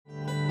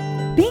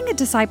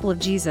disciple of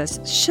Jesus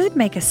should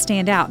make us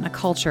stand out in a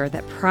culture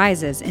that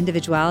prizes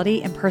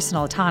individuality and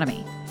personal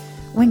autonomy.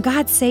 When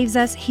God saves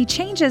us, He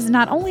changes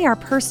not only our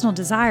personal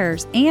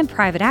desires and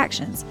private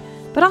actions,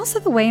 but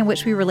also the way in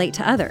which we relate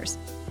to others.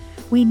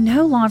 We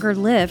no longer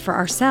live for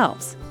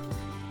ourselves.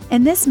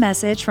 In this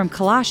message from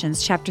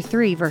Colossians chapter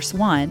 3, verse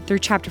 1 through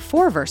chapter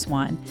 4, verse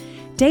 1,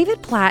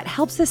 David Platt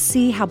helps us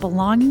see how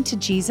belonging to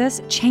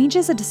Jesus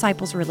changes a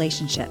disciple's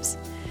relationships.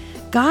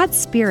 God's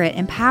Spirit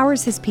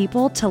empowers His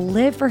people to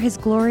live for His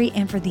glory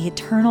and for the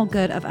eternal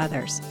good of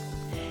others.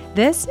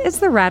 This is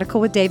the Radical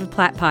with David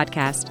Platt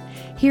podcast.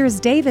 Here is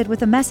David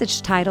with a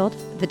message titled,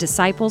 The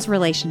Disciples'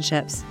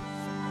 Relationships.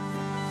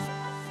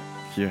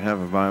 If you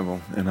have a Bible,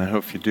 and I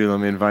hope you do,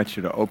 let me invite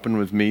you to open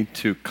with me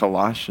to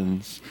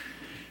Colossians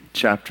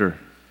chapter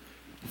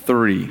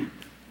 3.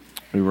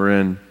 We were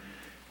in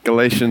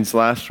Galatians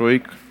last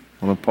week,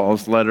 one of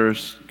Paul's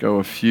letters. Go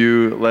a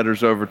few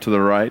letters over to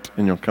the right,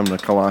 and you'll come to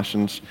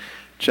Colossians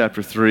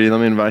chapter 3. Let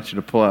me invite you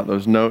to pull out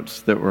those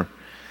notes that were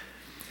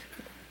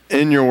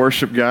in your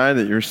worship guide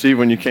that you received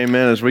when you came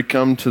in as we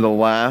come to the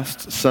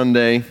last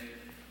Sunday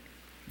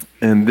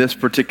in this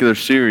particular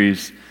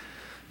series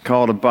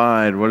called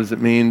Abide. What does it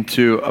mean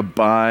to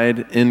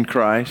abide in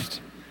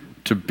Christ,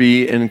 to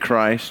be in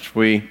Christ?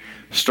 We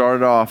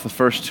started off the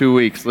first 2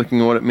 weeks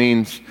looking at what it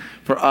means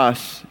for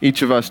us,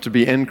 each of us, to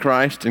be in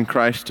Christ and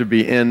Christ to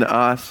be in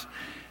us,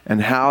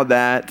 and how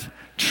that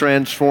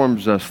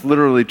transforms us,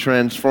 literally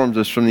transforms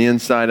us from the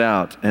inside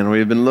out. And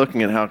we've been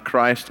looking at how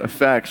Christ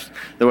affects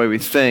the way we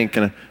think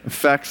and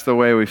affects the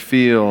way we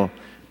feel,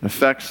 and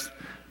affects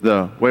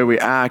the way we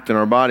act in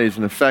our bodies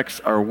and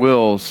affects our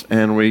wills.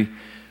 And we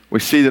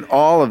see that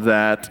all of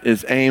that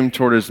is aimed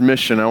toward His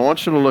mission. I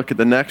want you to look at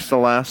the next to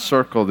last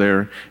circle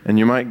there, and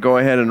you might go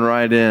ahead and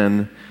write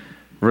in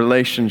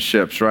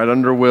relationships, right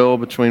under will,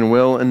 between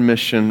will and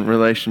mission,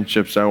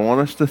 relationships. I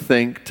want us to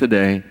think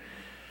today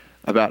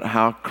about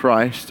how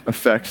Christ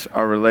affects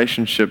our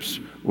relationships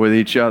with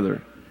each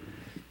other.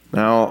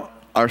 Now,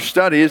 our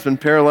study has been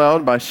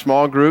paralleled by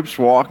small groups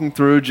walking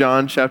through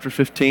John chapter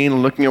 15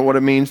 and looking at what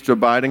it means to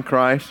abide in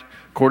Christ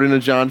according to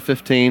John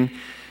 15.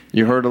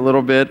 You heard a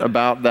little bit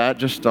about that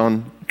just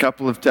on a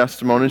couple of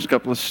testimonies, a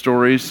couple of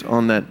stories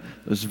on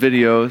those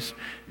videos.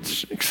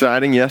 It's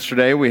exciting.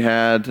 Yesterday we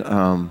had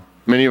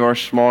many of our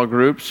small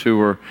groups who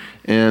were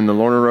in the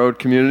Lorna Road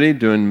community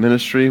doing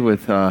ministry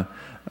with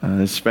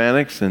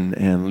Hispanics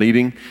and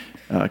leading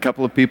a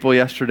couple of people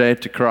yesterday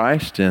to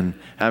Christ and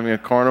having a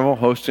carnival,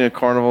 hosting a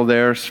carnival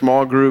there.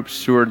 Small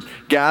groups who are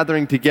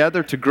gathering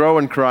together to grow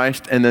in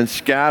Christ and then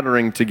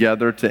scattering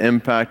together to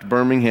impact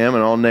Birmingham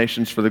and all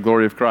nations for the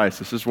glory of Christ.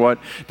 This is what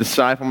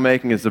disciple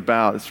making is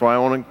about. That's why I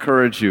want to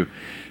encourage you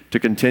to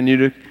continue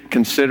to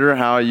consider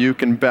how you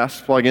can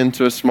best plug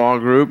into a small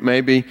group.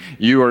 Maybe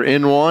you are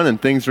in one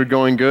and things are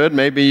going good.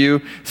 Maybe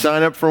you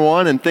sign up for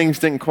one and things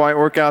didn't quite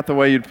work out the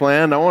way you'd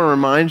planned. I want to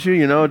remind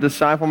you,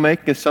 disciple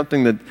making is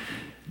something that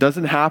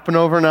doesn't happen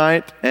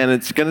overnight, and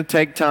it's going to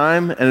take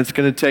time and it's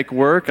going to take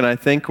work. And I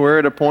think we're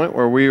at a point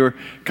where we are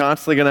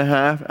constantly going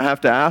to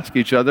have to ask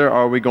each other,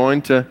 are we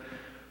going to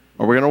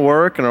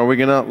work, and are we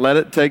going to let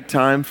it take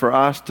time for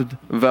us to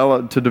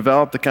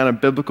develop the kind of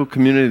biblical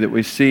community that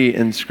we see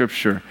in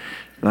Scripture?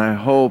 And I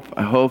hope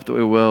that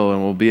we will,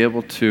 and we'll be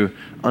able to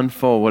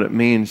unfold what it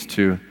means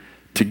to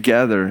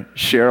together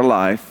share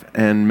life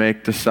and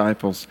make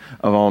disciples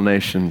of all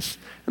nations.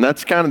 And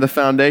that's kind of the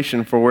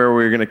foundation for where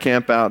we're going to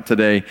camp out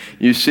today.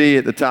 You see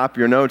at the top of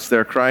your notes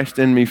there, Christ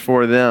in me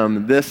for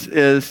them. This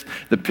is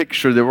the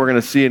picture that we're going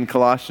to see in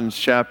Colossians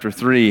chapter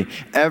 3.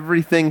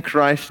 Everything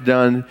Christ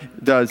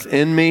does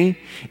in me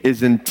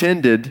is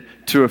intended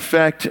to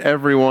affect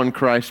everyone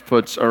Christ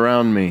puts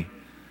around me.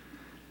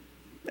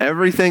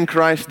 Everything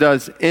Christ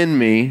does in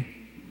me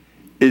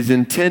is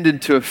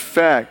intended to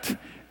affect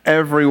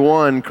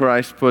everyone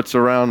Christ puts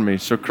around me.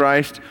 So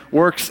Christ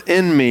works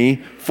in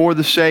me for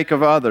the sake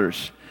of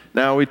others.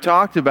 Now, we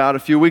talked about a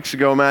few weeks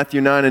ago, Matthew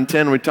 9 and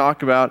 10, we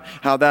talked about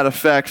how that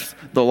affects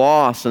the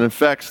lost and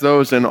affects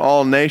those in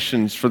all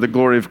nations for the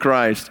glory of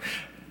Christ.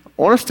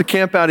 I want us to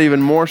camp out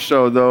even more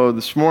so, though,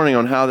 this morning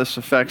on how this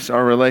affects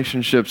our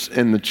relationships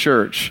in the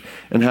church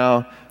and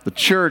how the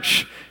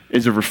church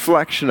is a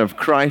reflection of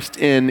Christ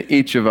in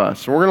each of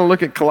us. So we're going to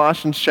look at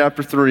Colossians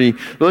chapter 3,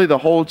 really the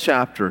whole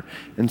chapter.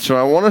 And so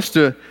I want us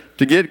to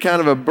get kind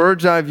of a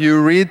bird's eye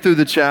view, read through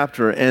the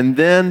chapter, and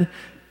then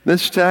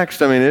this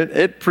text,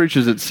 it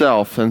preaches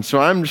itself. And so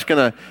I'm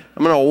going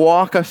to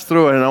walk us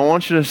through it, and I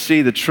want you to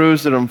see the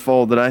truths that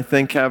unfold that I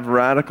think have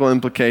radical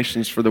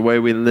implications for the way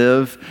we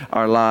live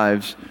our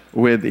lives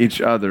with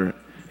each other,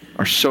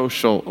 our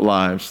social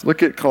lives.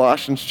 Look at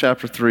Colossians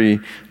chapter 3.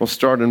 We'll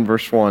start in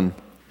verse 1.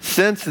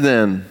 Since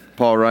then,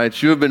 Paul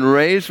writes, you have been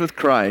raised with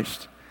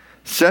Christ.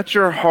 Set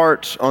your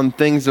hearts on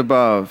things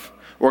above,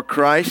 where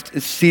Christ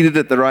is seated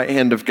at the right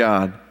hand of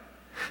God.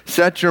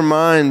 Set your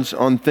minds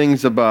on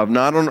things above,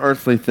 not on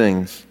earthly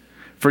things.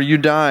 For you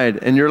died,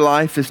 and your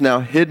life is now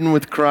hidden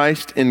with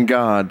Christ in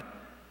God.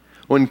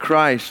 When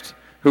Christ,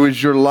 who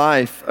is your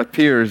life,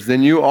 appears,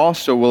 then you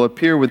also will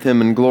appear with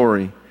Him in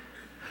glory.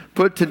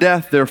 Put to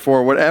death,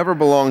 therefore, whatever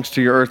belongs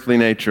to your earthly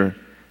nature: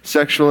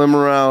 sexual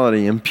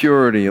immorality,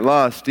 impurity,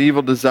 lust,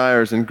 evil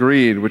desires, and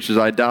greed, which is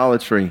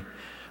idolatry.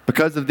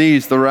 Because of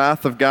these, the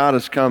wrath of God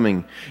is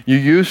coming. You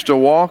used to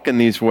walk in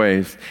these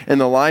ways, in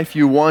the life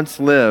you once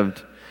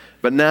lived.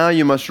 But now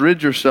you must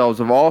rid yourselves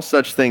of all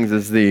such things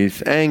as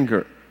these: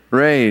 anger,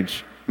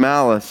 rage,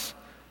 malice,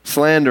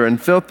 slander,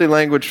 and filthy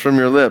language from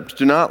your lips.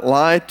 Do not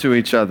lie to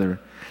each other,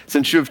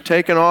 since you have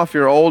taken off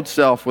your old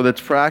self with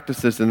its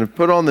practices and have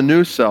put on the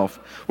new self,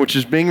 which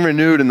is being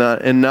renewed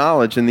in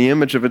knowledge in the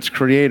image of its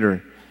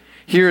Creator.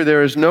 Here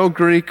there is no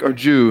Greek or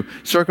Jew,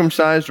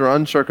 circumcised or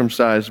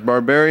uncircumcised,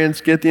 barbarian,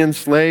 Scythian,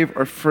 slave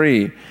or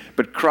free,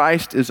 but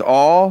Christ is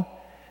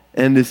all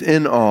and is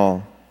in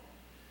all.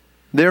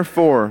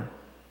 Therefore,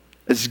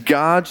 as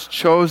God's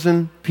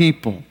chosen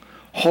people,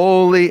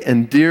 holy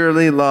and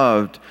dearly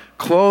loved,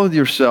 clothe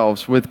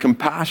yourselves with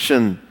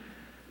compassion,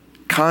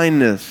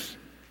 kindness,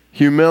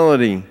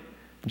 humility,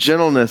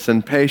 gentleness,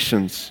 and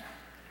patience.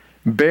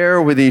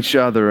 Bear with each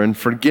other and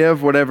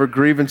forgive whatever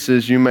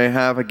grievances you may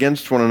have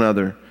against one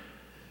another.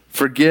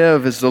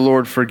 Forgive as the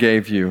Lord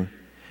forgave you.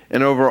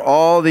 And over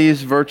all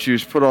these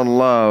virtues put on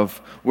love,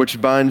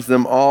 which binds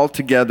them all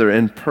together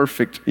in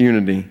perfect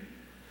unity.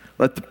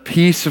 Let the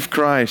peace of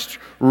Christ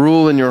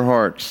rule in your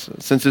hearts.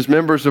 Since as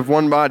members of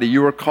one body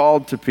you are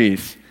called to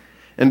peace.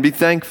 And be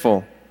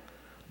thankful.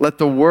 Let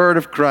the word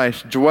of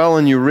Christ dwell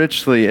in you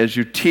richly as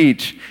you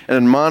teach and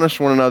admonish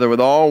one another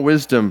with all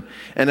wisdom,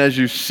 and as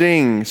you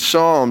sing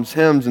psalms,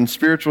 hymns, and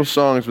spiritual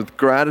songs with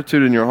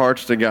gratitude in your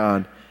hearts to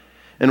God.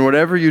 And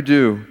whatever you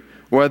do,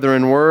 whether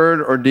in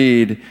word or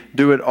deed,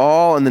 do it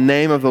all in the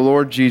name of the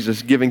Lord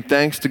Jesus, giving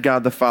thanks to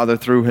God the Father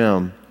through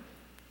him.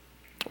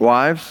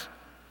 Wives,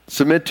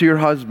 submit to your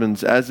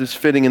husbands as is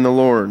fitting in the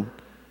Lord.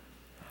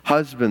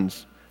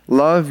 Husbands,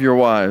 love your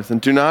wives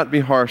and do not be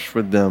harsh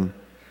with them.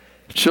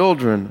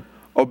 Children,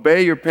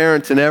 obey your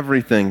parents in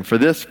everything, for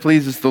this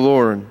pleases the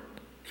Lord.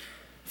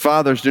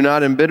 Fathers, do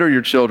not embitter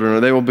your children, or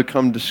they will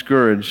become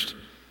discouraged.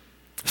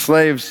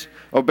 Slaves,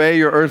 obey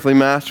your earthly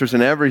masters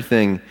in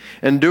everything,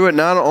 and do it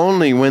not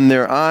only when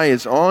their eye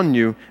is on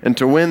you and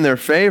to win their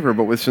favor,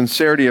 but with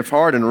sincerity of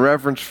heart and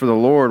reverence for the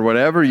Lord.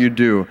 Whatever you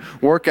do,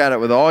 work at it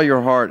with all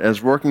your heart,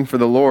 as working for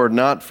the Lord,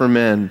 not for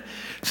men,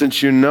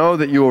 since you know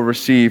that you will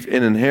receive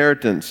an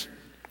inheritance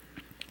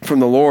from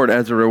the Lord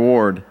as a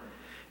reward.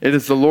 It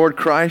is the Lord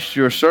Christ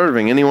you are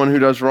serving. Anyone who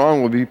does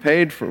wrong will be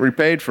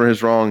repaid for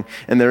his wrong,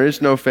 and there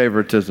is no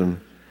favoritism.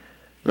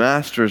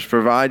 Masters,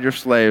 provide your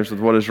slaves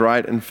with what is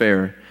right and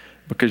fair,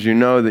 because you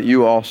know that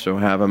you also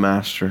have a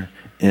master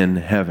in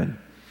heaven.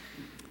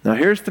 Now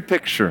here's the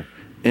picture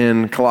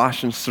in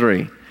Colossians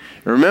 3.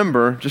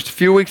 Remember, just a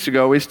few weeks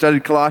ago, we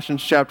studied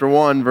Colossians chapter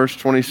 1, verse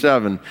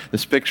 27,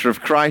 this picture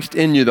of Christ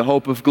in you, the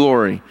hope of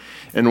glory.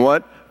 And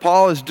what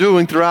Paul is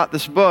doing throughout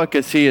this book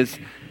is he is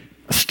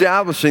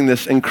establishing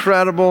this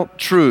incredible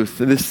truth,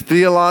 this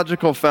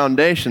theological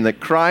foundation that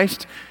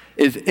Christ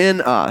is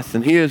in us,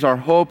 and he is our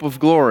hope of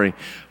glory.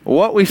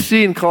 What we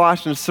see in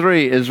Colossians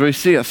 3 is we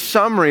see a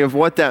summary of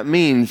what that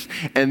means,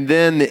 and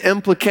then the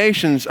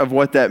implications of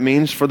what that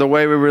means for the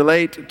way we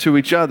relate to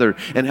each other,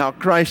 and how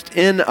Christ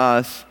in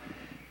us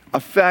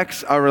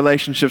affects our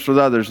relationships with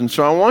others. And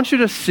so I want you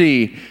to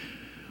see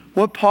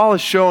what Paul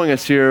is showing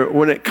us here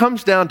when it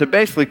comes down to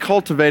basically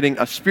cultivating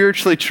a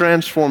spiritually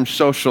transformed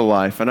social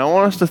life. And I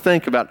want us to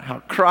think about how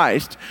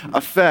Christ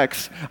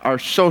affects our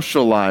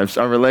social lives,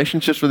 our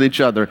relationships with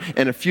each other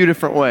in a few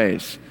different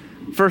ways.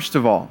 First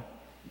of all,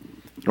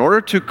 in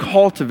order to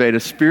cultivate a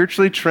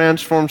spiritually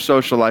transformed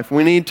social life,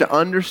 we need to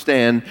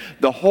understand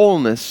the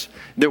wholeness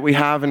that we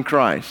have in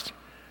Christ.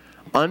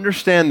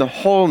 Understand the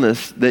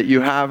wholeness that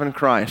you have in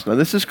Christ. Now,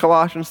 this is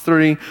Colossians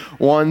 3,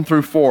 1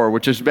 through 4,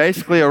 which is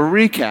basically a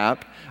recap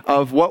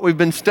of what we've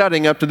been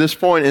studying up to this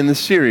point in the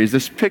series.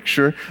 This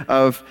picture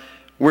of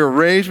we're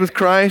raised with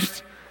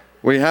Christ,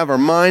 we have our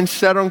minds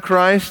set on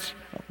Christ,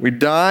 we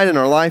died and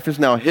our life is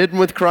now hidden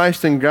with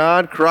Christ in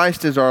God.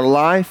 Christ is our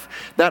life.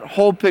 That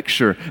whole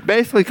picture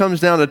basically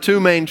comes down to two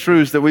main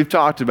truths that we've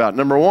talked about.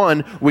 Number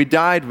one, we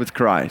died with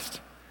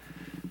Christ.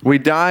 We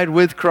died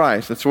with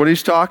Christ. That's what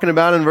he's talking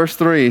about in verse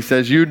 3. He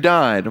says, you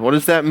died. What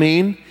does that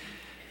mean?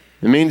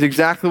 It means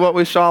exactly what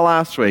we saw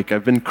last week.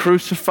 I've been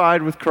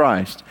crucified with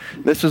Christ.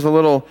 This is a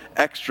little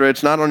extra.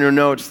 It's not on your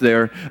notes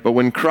there. But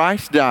when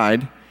Christ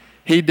died,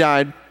 he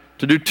died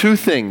to do two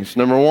things.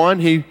 Number one,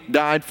 he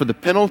died for the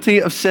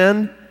penalty of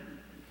sin.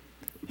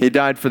 He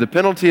died for the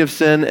penalty of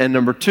sin. And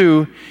number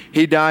two,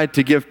 he died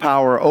to give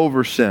power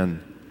over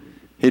sin.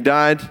 He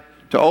died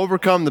to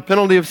overcome the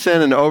penalty of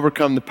sin and to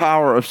overcome the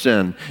power of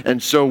sin.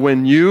 And so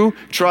when you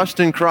trust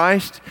in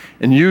Christ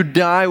and you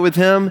die with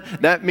him,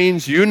 that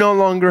means you no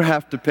longer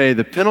have to pay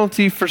the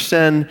penalty for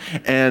sin,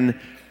 and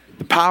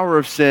the power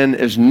of sin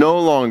is no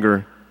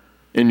longer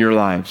in your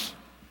lives.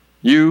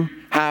 You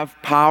have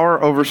power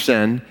over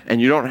sin,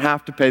 and you don't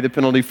have to pay the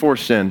penalty for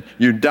sin.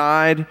 You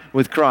died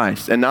with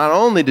Christ. And not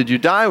only did you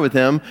die with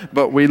him,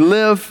 but we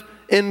live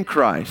in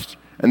Christ.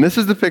 And this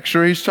is the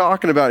picture he's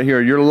talking about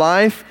here. Your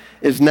life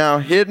is now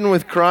hidden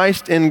with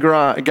Christ in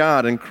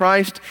God, and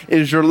Christ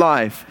is your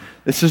life.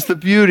 This is the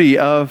beauty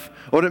of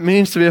what it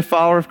means to be a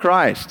follower of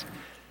Christ.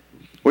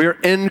 We are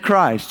in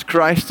Christ.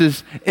 Christ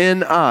is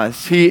in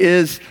us. He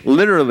is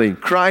literally,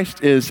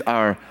 Christ is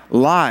our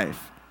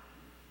life.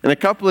 In a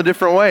couple of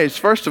different ways.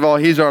 First of all,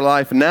 he's our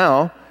life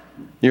now.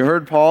 You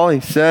heard Paul, he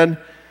said,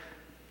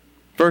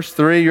 verse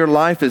 3, your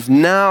life is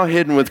now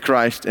hidden with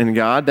Christ in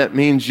God. That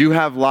means you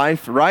have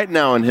life right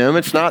now in him.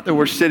 It's not that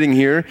we're sitting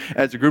here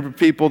as a group of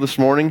people this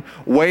morning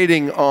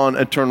waiting on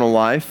eternal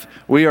life.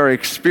 We are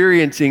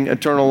experiencing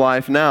eternal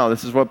life now.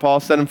 This is what Paul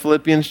said in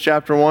Philippians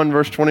chapter 1,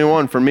 verse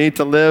 21. For me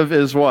to live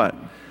is what?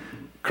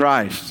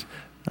 Christ.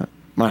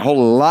 My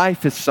whole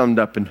life is summed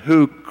up in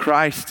who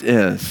Christ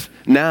is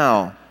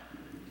now.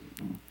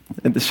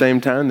 At the same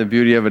time, the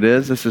beauty of it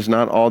is, this is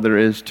not all there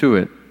is to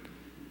it.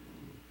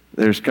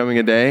 There's coming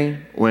a day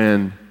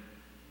when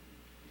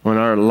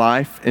our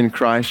life in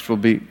Christ will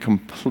be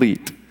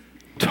complete,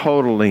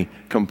 totally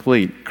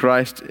complete.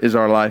 Christ is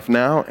our life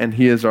now, and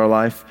he is our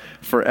life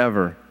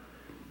forever.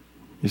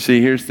 You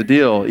see, here's the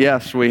deal.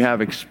 Yes, we have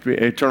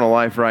eternal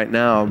life right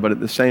now, but at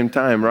the same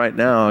time, right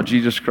now,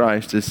 Jesus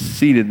Christ is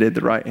seated at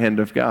the right hand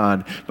of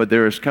God. But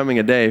there is coming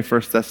a day,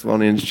 1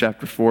 Thessalonians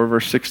chapter 4,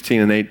 verse 16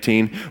 and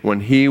 18,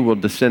 when he will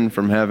descend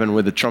from heaven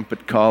with the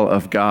trumpet call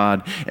of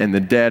God, and the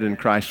dead in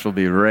Christ will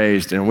be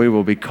raised, and we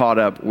will be caught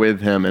up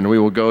with him, and we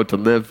will go to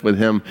live with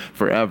him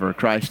forever.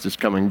 Christ is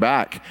coming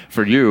back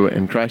for you,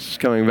 and Christ is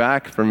coming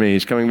back for me.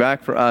 He's coming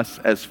back for us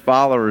as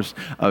followers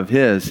of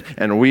his,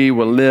 and we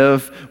will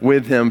live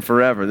with him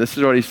forever. This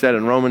is what he said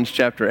in Romans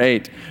chapter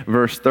 8,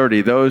 verse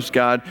 30. Those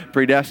God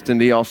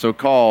predestined, he also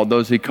called.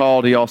 Those he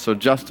called, he also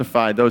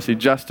justified. Those he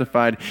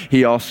justified,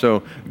 he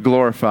also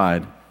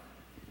glorified.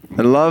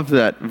 I love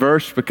that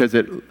verse because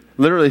it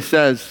literally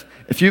says,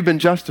 if you've been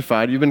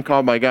justified, you've been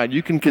called by God,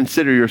 you can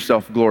consider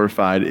yourself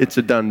glorified. It's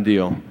a done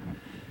deal.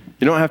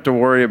 You don't have to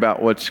worry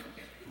about what's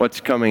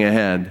coming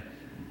ahead.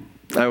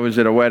 I was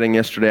at a wedding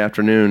yesterday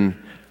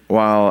afternoon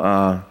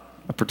while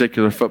a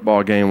particular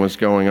football game was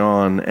going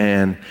on,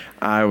 and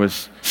I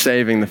was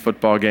saving the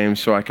football game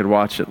so I could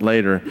watch it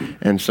later,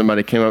 and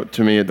somebody came up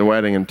to me at the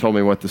wedding and told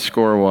me what the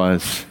score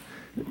was.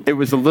 It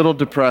was a little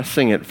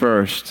depressing at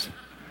first,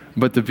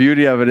 but the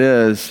beauty of it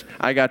is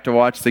I got to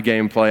watch the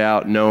game play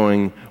out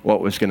knowing what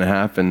was going to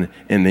happen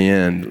in the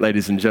end.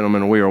 Ladies and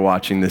gentlemen, we are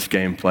watching this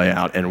game play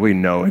out, and we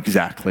know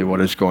exactly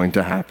what is going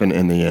to happen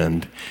in the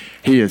end.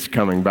 He is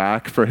coming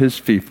back for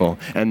his people,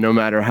 and no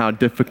matter how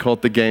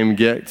difficult the game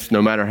gets,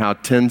 no matter how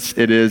tense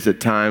it is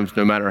at times,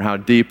 no matter how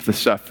deep the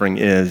suffering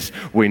is,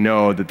 we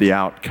know that the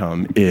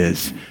outcome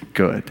is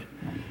good.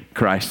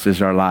 Christ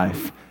is our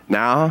life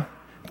now.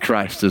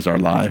 Christ is our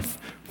life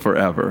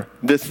forever.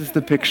 This is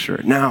the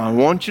picture. Now, I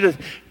want you to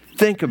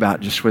think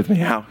about just with me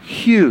how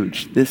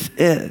huge this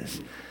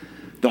is.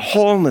 The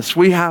wholeness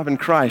we have in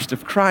Christ,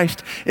 if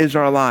Christ is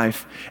our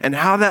life, and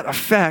how that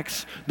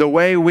affects the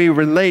way we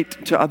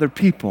relate to other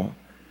people.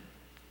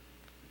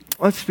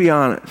 Let's be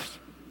honest.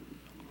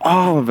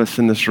 All of us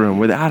in this room,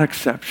 without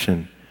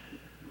exception,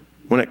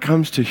 when it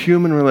comes to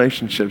human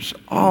relationships,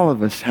 all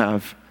of us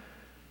have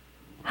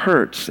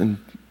hurts and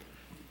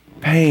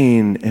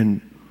pain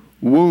and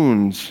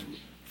wounds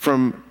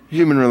from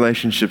human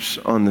relationships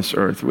on this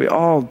earth. We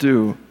all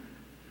do.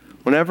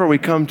 Whenever we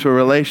come to a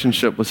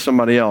relationship with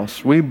somebody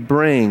else, we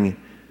bring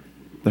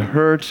the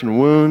hurts and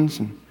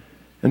wounds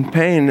and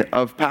pain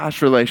of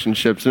past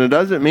relationships. And it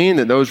doesn't mean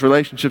that those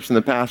relationships in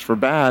the past were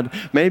bad.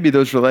 Maybe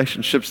those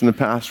relationships in the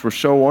past were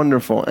so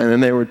wonderful and then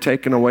they were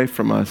taken away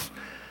from us,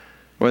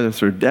 whether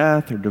through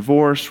death or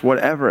divorce,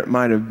 whatever it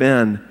might have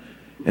been.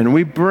 And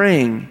we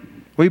bring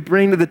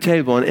to the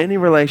table in any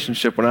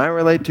relationship, when I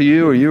relate to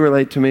you or you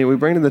relate to me, we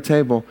bring to the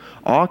table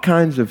all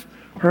kinds of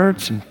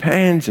hurts and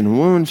pains and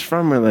wounds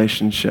from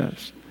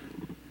relationships.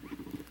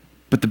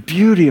 But the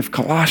beauty of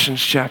Colossians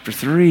chapter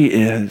 3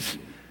 is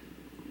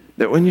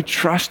that when you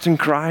trust in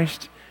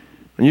Christ,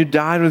 when you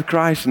died with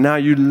Christ and now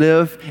you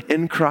live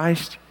in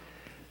Christ,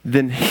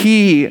 then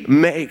he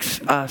makes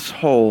us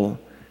whole.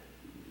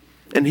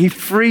 And he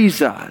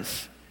frees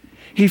us.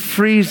 He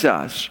frees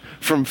us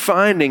from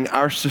finding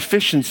our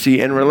sufficiency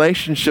in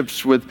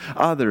relationships with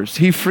others.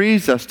 He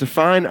frees us to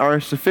find our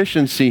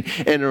sufficiency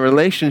in a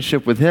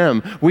relationship with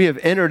him. We have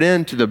entered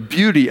into the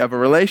beauty of a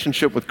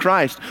relationship with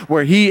Christ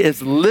where he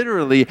is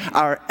literally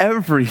our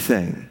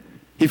everything.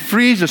 He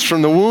frees us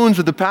from the wounds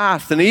of the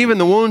past and even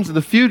the wounds of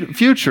the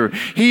future.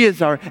 He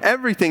is our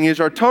everything. He is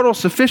our total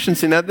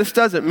sufficiency. Now, this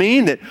doesn't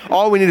mean that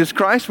all we need is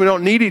Christ. We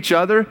don't need each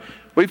other.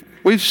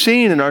 We've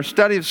seen in our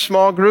study of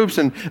small groups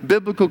and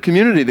biblical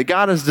community that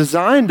God has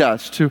designed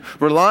us to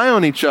rely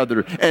on each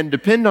other and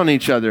depend on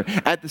each other.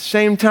 At the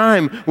same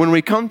time, when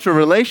we come to a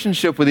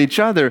relationship with each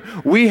other,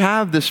 we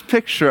have this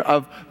picture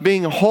of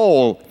being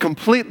whole,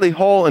 completely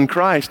whole in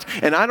Christ.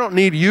 And I don't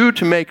need you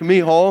to make me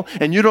whole,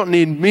 and you don't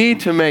need me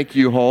to make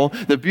you whole.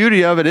 The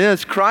beauty of it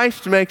is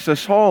Christ makes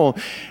us whole.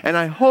 And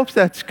I hope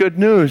that's good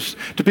news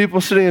to people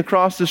sitting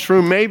across this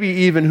room, maybe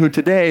even who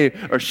today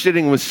are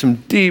sitting with some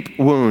deep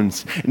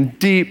wounds and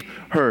deep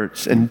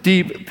hurts and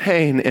deep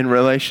pain in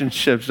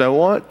relationships, I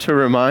want to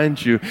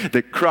remind you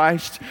that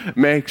Christ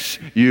makes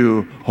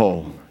you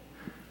whole.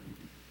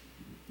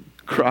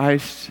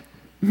 Christ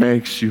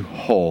makes you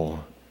whole.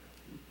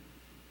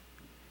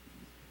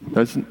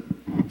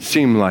 Doesn't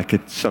seem like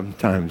it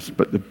sometimes,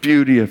 but the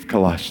beauty of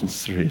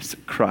Colossians 3 is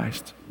that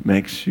Christ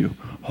makes you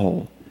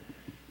whole.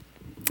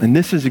 And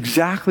this is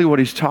exactly what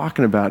he's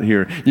talking about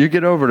here. You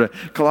get over to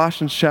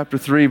Colossians chapter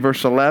 3,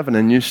 verse 11,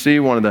 and you see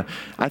one of the,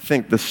 I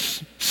think, the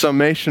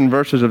summation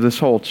verses of this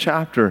whole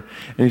chapter.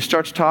 And he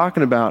starts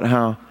talking about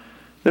how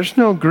there's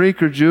no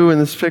Greek or Jew in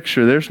this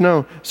picture. There's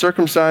no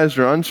circumcised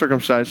or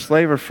uncircumcised,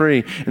 slave or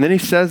free. And then he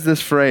says this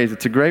phrase.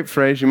 It's a great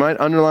phrase. You might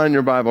underline in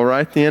your Bible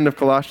right at the end of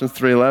Colossians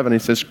 3:11. He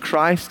says,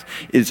 Christ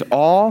is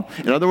all.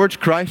 In other words,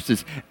 Christ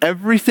is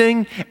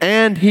everything,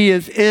 and he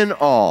is in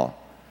all.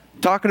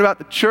 Talking about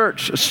the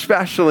church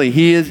especially,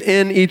 he is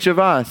in each of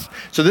us.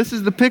 So this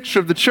is the picture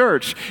of the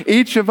church.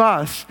 Each of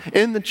us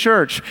in the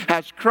church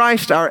has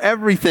Christ, our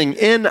everything,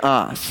 in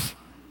us.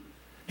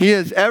 He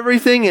is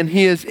everything, and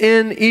he is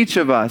in each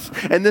of us.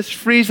 And this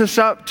frees us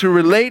up to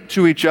relate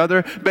to each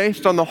other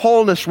based on the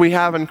wholeness we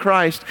have in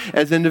Christ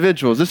as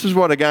individuals. This is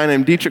what a guy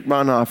named Dietrich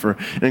Bonhoeffer,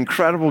 an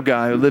incredible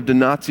guy who lived in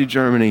Nazi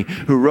Germany,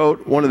 who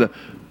wrote one of the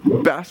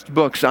best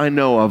books I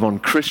know of on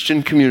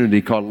Christian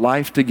community called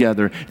Life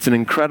Together. It's an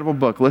incredible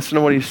book. Listen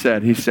to what he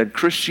said. He said,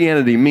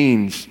 Christianity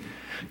means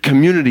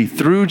community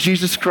through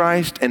Jesus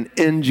Christ and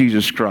in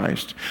Jesus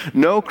Christ.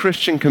 No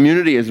Christian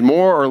community is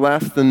more or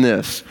less than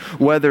this.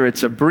 Whether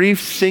it's a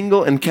brief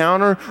single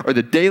encounter or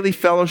the daily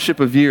fellowship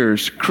of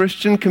years,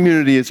 Christian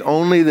community is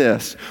only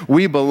this.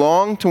 We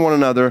belong to one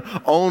another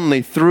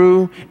only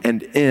through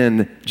and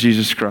in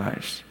Jesus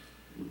Christ.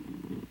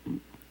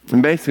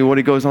 And basically what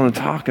he goes on to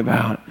talk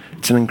about,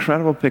 it's an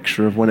incredible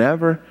picture of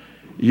whenever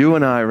you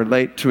and I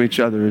relate to each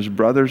other as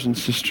brothers and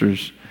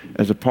sisters,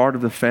 as a part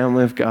of the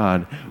family of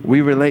God,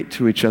 we relate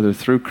to each other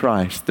through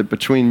Christ. That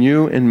between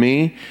you and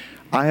me,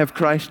 I have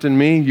Christ in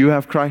me, you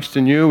have Christ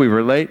in you. We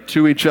relate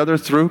to each other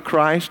through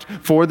Christ,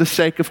 for the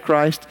sake of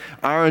Christ.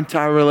 Our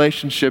entire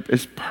relationship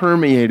is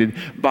permeated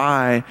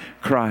by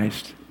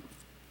Christ.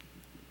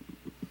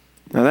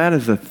 Now that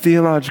is a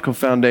theological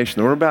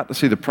foundation that we're about to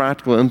see the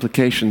practical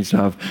implications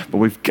of, but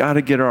we've got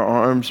to get our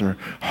arms and our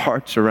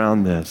hearts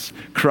around this.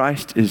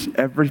 Christ is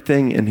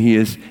everything, and he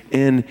is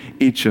in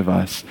each of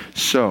us.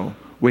 So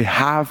we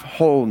have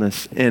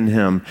wholeness in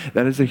him.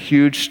 That is a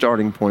huge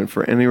starting point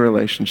for any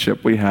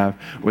relationship we have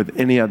with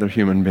any other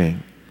human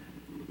being.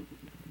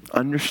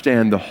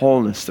 Understand the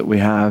wholeness that we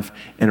have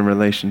in a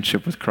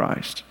relationship with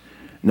Christ.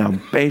 Now,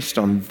 based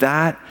on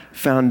that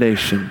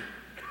foundation,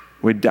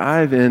 we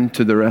dive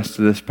into the rest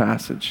of this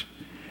passage.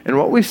 And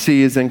what we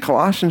see is in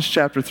Colossians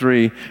chapter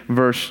 3,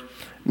 verse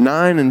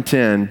 9 and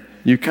 10,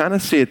 you kind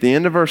of see at the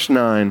end of verse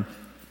 9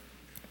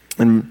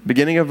 and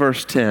beginning of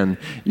verse 10,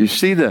 you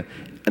see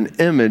an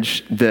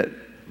image that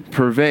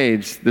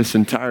pervades this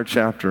entire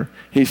chapter.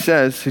 He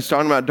says, he's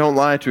talking about don't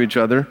lie to each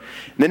other.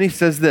 And then he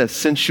says this,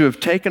 since you have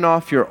taken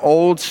off your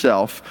old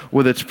self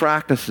with its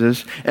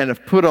practices and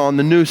have put on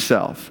the new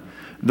self.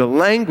 The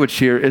language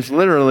here is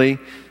literally,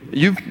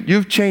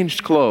 you've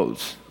changed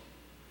clothes.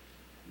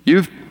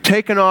 You've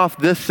taken off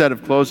this set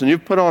of clothes and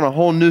you've put on a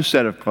whole new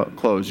set of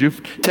clothes.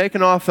 You've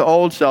taken off the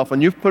old self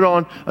and you've put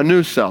on a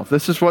new self.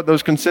 This is what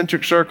those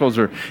concentric circles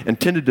are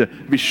intended to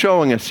be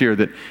showing us here,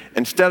 that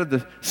instead of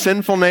the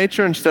sinful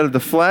nature, instead of the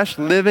flesh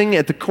living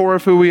at the core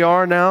of who we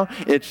are now,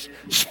 it's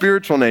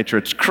spiritual nature.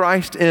 It's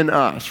Christ in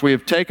us. We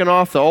have taken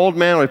off the old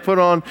man, we put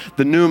on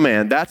the new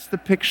man. That's the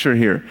picture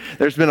here.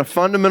 There's been a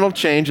fundamental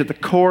change at the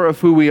core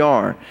of who we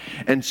are.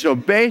 And so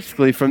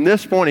basically from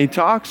this point he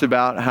talks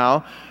about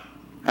how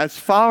as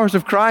followers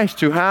of Christ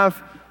who have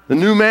the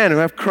new man, who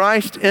have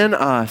Christ in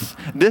us,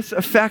 this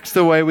affects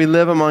the way we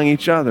live among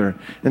each other.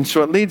 And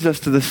so it leads us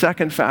to the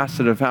second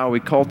facet of how we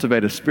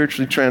cultivate a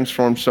spiritually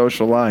transformed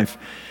social life.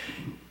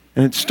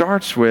 And it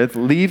starts with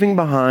leaving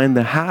behind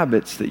the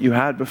habits that you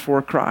had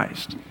before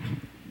Christ.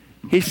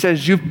 He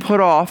says you've put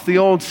off the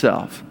old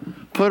self.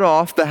 Put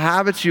off the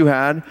habits you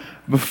had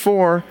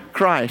before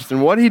Christ.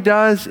 And what he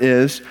does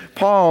is,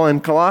 Paul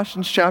in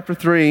Colossians chapter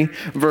 3,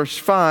 verse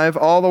 5,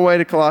 all the way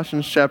to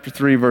Colossians chapter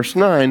 3, verse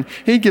 9,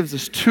 he gives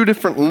us two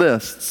different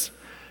lists,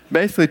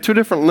 basically two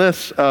different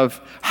lists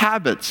of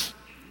habits,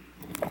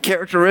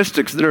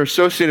 characteristics that are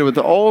associated with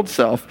the old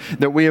self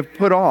that we have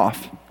put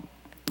off.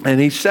 And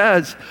he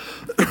says,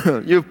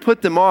 you've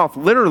put them off.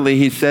 Literally,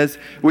 he says,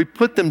 we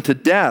put them to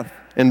death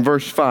in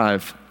verse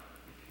 5.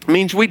 It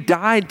means we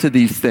died to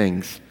these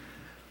things.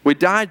 We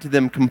died to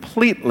them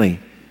completely.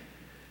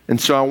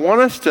 And so I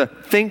want us to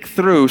think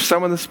through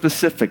some of the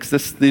specifics.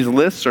 These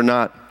lists are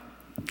not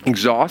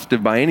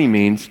exhaustive by any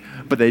means,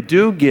 but they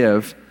do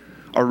give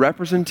a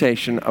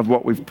representation of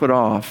what we've put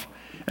off.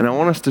 And I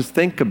want us to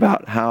think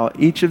about how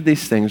each of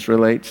these things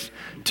relates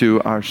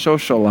to our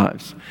social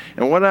lives.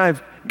 And what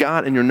I've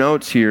got in your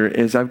notes here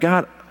is I've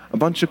got a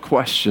bunch of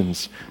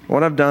questions.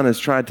 What I've done is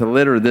tried to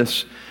litter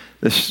this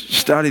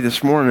study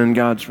this morning in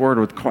God's Word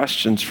with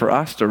questions for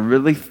us to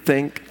really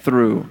think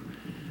through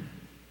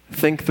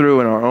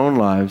in our own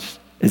lives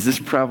Is this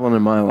prevalent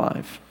in my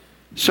life?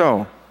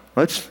 So,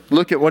 let's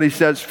look at what he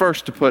says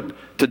first to put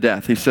to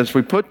death. He says,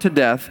 we put to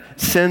death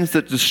sins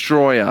that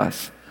destroy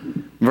us.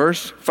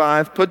 Verse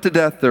 5, put to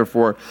death,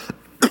 therefore,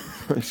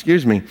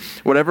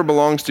 whatever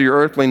belongs to your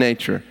earthly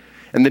nature.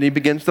 And then he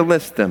begins to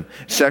list them: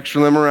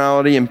 sexual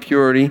immorality,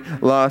 impurity,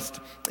 lust,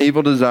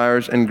 evil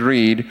desires, and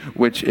greed,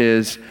 which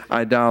is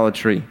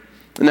idolatry.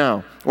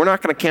 Now, we're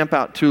not going to camp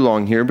out too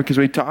long here because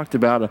we talked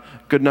about a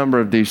good number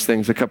of these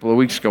things a couple of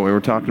weeks ago. We were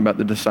talking about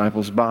the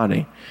disciples'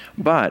 body.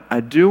 But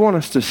I do want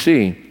us to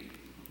see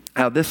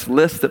how this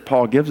list that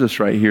Paul gives us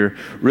right here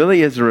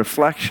really is a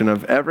reflection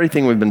of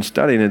everything we've been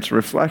studying. It's a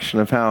reflection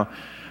of how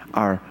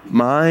our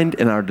mind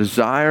and our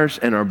desires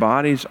and our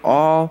bodies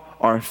all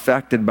are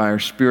affected by our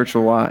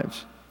spiritual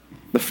lives.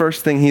 The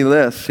first thing he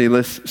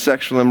lists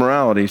sexual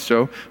immorality.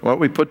 So what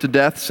we put to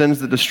death, sins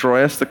that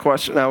destroy us. The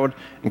question I would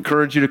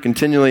encourage you to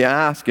continually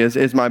ask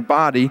is my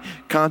body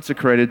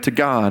consecrated to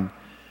God?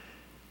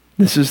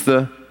 This is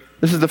the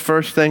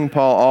first thing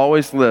Paul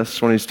always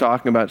lists when he's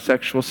talking about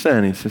sexual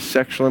sin. He says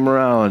sexual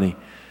immorality,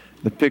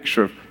 the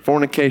picture of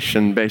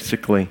fornication,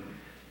 basically,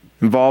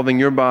 involving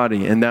your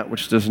body and that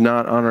which does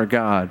not honor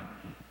God.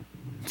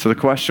 So the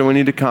question we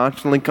need to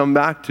constantly come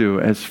back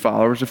to as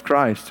followers of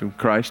Christ, who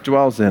Christ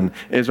dwells in,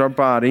 is our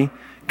body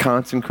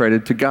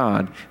consecrated to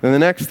God? And the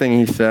next thing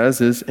he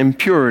says is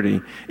impurity.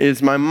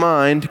 Is my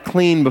mind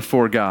clean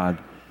before God?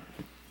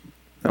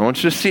 I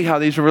want you to see how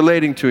these are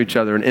relating to each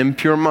other. An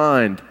impure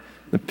mind,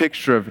 the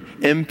picture of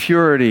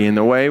impurity in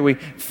the way we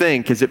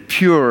think. Is it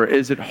pure?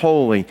 Is it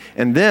holy?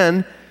 And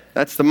then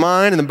that's the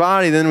mind and the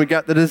body. Then we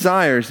got the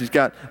desires. He's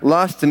got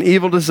lust and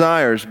evil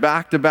desires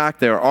back to back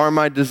there. Are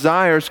my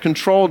desires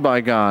controlled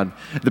by God?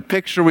 The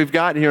picture we've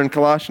got here in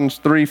Colossians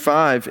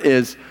 3:5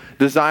 is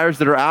desires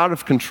that are out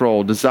of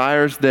control,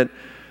 desires that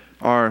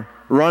are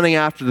running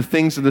after the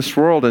things of this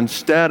world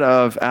instead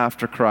of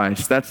after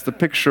Christ. That's the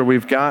picture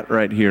we've got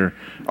right here.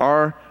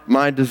 Are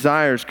my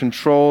desires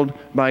controlled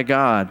by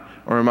God?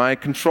 Or am I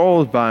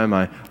controlled by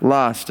my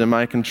lust? Am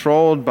I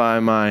controlled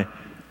by my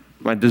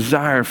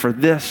desire for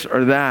this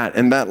or that?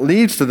 And that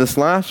leads to this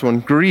last one,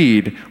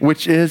 greed,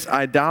 which is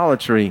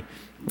idolatry.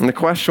 And the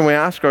question we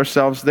ask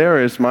ourselves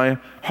there is my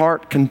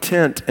heart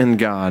content in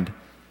God?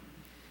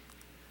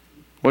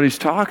 What he's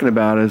talking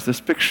about is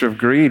this picture of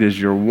greed is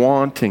you're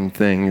wanting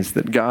things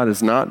that God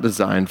has not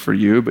designed for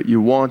you, but you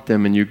want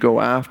them and you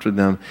go after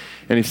them.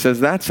 And he says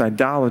that's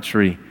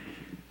idolatry.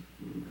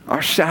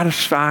 Our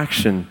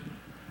satisfaction,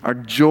 our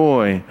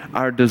joy,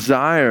 our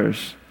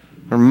desires,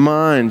 our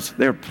minds,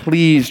 they're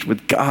pleased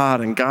with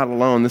God and God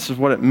alone. This is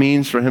what it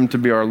means for him to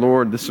be our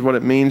Lord. This is what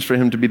it means for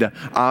him to be the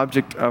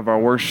object of our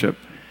worship.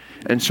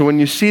 And so when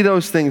you see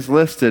those things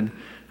listed,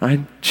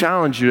 I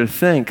challenge you to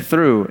think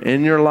through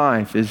in your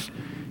life, is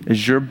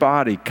your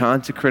body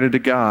consecrated to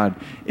God?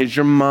 Is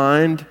your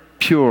mind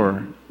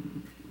pure?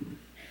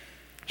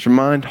 Is your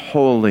mind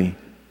holy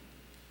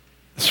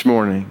this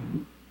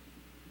morning?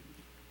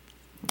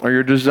 Are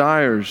your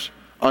desires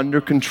under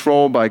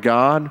control by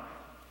God?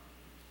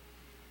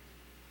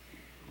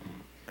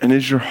 And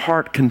is your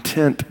heart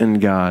content in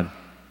God?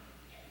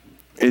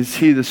 Is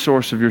he the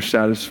source of your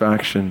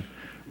satisfaction?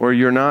 Or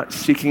you're not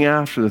seeking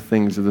after the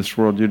things of this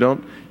world. You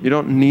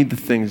don't need the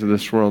things of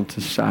this world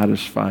to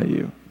satisfy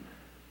you.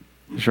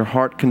 Is your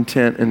heart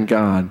content in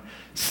God?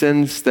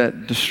 Sins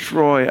that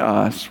destroy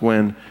us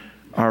when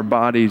our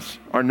bodies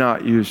are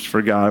not used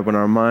for God, when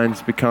our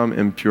minds become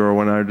impure,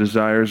 when our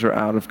desires are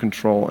out of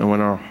control, and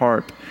when our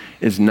heart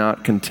is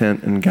not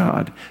content in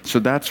God. So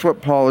that's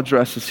what Paul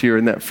addresses here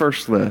in that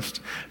first list.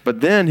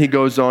 But then he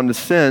goes on to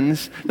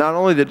sins, not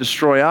only that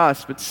destroy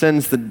us, but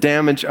sins that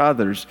damage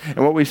others.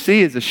 And what we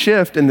see is a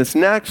shift in this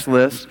next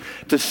list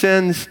to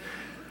sins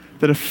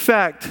that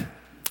affect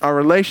our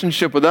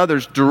relationship with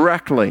others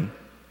directly.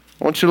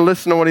 I want you to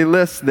listen to what he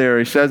lists there.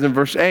 He says in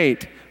verse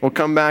 8, we'll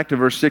come back to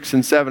verse 6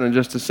 and 7 in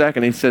just a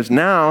second. He says,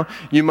 now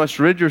you must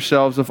rid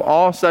yourselves of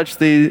all such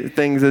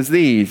things as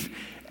these: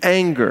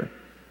 anger,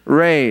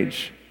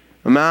 rage,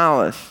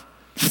 malice,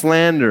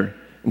 slander,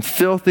 and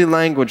filthy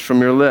language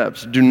from your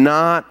lips. Do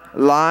not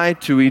lie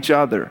to each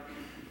other.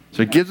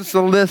 So he gives us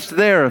a list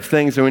there of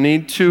things that we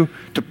need to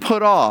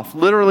put off,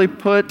 literally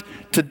put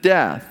to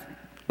death.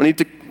 We need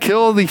to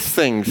kill these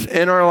things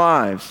in our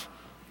lives.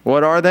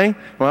 What are they?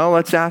 Well,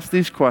 let's ask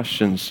these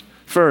questions.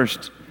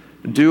 First,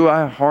 do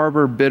I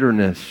harbor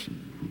bitterness?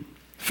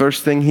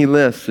 First thing he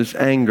lists is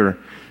anger.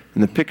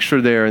 And the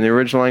picture there in the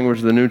original language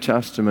of the New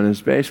Testament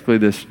is basically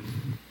this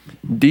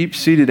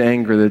deep-seated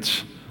anger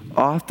that's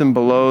often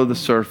below the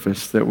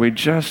surface, that we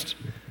just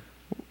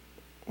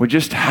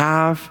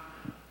have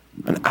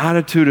an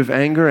attitude of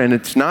anger. And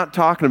it's not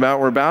talking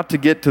about, we're about to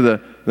get to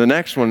the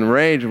next one,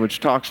 rage, which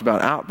talks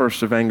about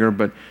outbursts of anger,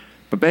 but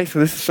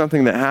basically this is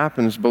something that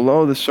happens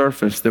below the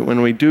surface, that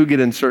when we do get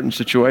in certain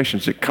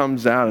situations, it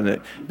comes out and it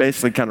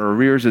basically kind of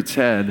rears its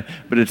head.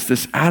 But it's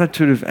this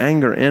attitude of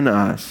anger in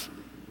us.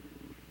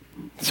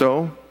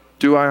 So,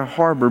 do I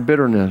harbor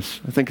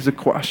bitterness? I think is a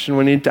question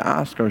we need to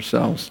ask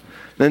ourselves.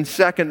 Then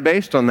second,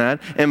 based on that,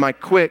 am I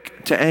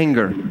quick to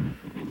anger?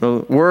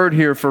 The word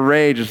here for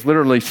rage is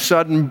literally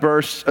sudden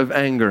bursts of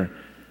anger.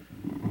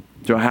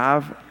 Do I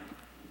have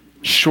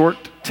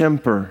short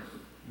temper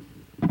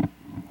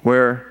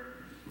where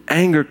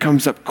anger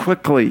comes up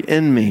quickly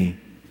in me?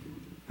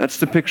 That's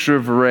the picture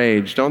of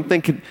rage. Don't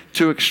think it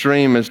too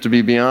extreme as to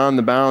be beyond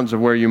the bounds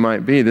of where you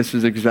might be. This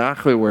is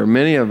exactly where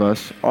many of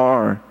us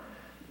are.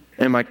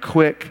 Am I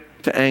quick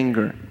to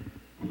anger?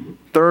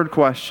 Third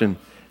question,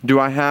 do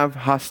I have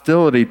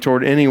hostility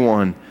toward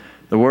anyone?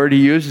 The word he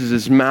uses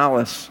is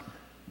malice,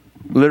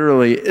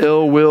 literally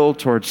ill will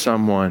towards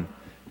someone,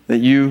 that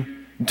you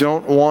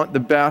don't want the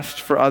best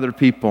for other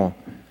people.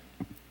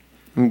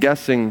 I'm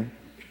guessing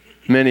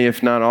many,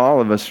 if not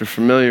all of us, are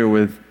familiar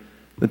with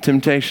the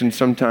temptation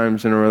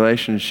sometimes in a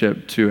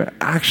relationship to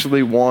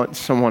actually want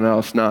someone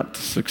else not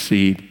to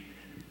succeed,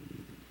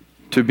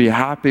 to be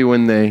happy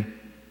when they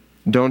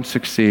don't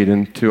succeed,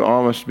 and to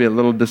almost be a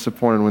little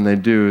disappointed when they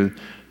do.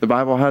 The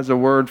Bible has a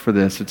word for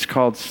this. It's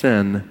called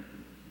sin.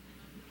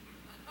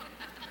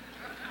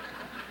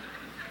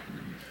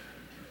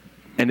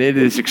 And it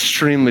is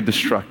extremely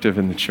destructive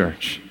in the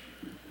church.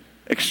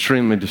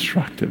 Extremely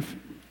destructive.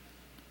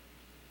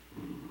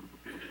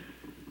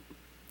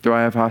 Do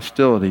I have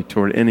hostility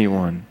toward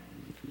anyone?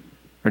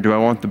 Or do I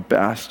want the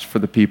best for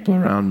the people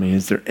around me?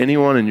 Is there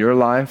anyone in your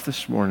life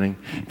this morning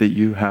that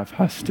you have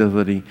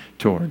hostility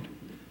toward?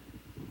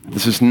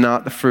 This is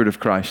not the fruit of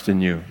Christ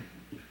in you.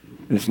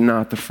 It is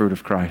not the fruit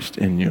of Christ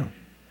in you.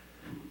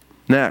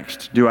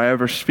 Next, do I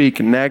ever speak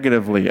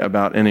negatively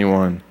about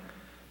anyone?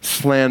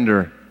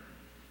 Slander.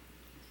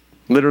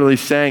 Literally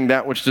saying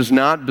that which does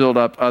not build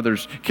up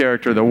others'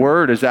 character. The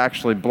word is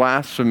actually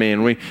blasphemy,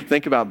 and we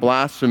think about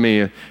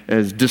blasphemy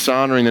as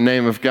dishonoring the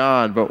name of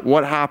God, but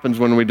what happens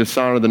when we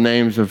dishonor the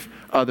names of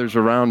others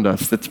around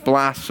us? That's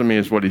blasphemy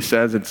is what he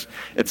says. It's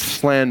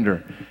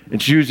slander.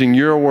 It's using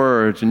your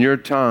words and your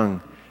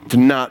tongue to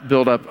not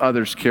build up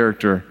others'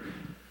 character.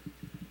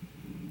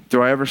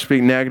 Do I ever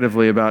speak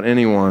negatively about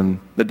anyone?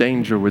 The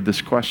danger with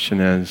this question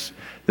is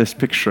this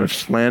picture of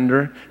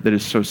slander that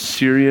is so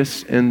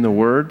serious in the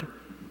word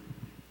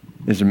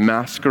is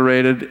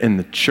masqueraded in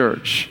the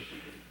church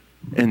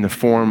in the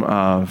form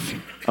of,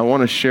 I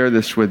want to share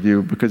this with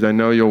you because I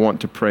know you'll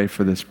want to pray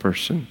for this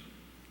person.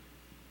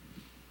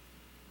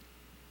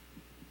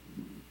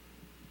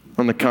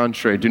 On the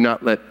contrary, do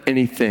not let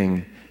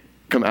anything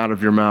come out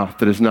of your mouth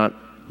that is not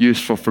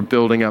useful for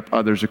building up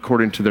others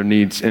according to their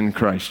needs in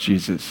Christ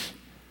Jesus.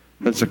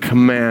 That's a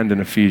command in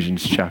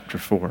Ephesians chapter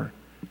 4.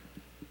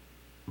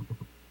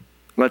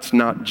 Let's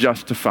not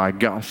justify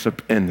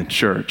gossip in the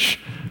church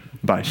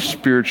by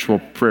spiritual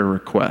prayer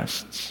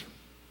requests.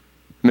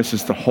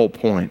 Misses the whole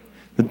point.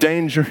 The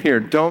danger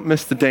here, don't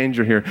miss the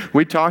danger here.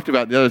 We talked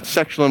about the other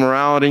sexual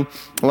immorality,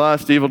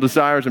 lust, evil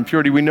desires,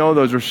 impurity. We know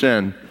those are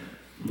sin.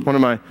 One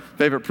of my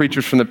favorite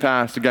preachers from the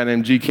past, a guy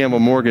named G. Campbell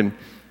Morgan,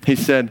 he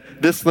said,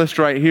 this list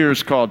right here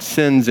is called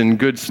sins in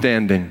good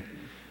standing.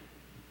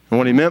 And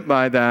what he meant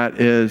by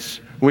that is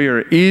we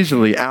are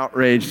easily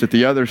outraged at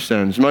the other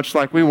sins, much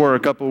like we were a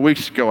couple of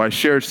weeks ago. I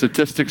shared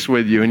statistics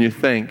with you, and you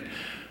think,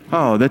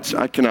 oh,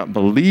 I cannot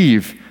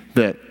believe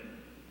that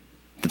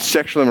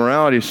sexual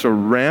immorality is so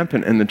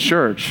rampant in the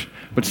church.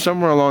 But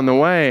somewhere along the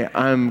way,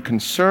 I'm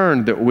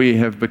concerned that we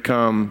have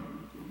become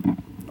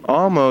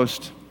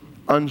almost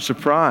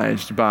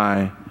unsurprised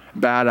by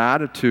bad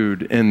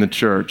attitude in the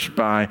church,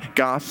 by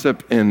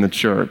gossip in the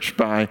church,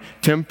 by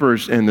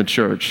tempers in the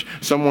church.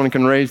 Someone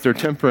can raise their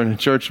temper in a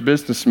church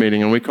business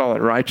meeting, and we call it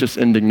righteous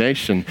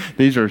indignation.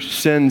 These are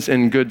sins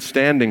in good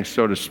standing,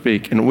 so to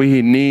speak, and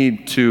we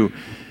need to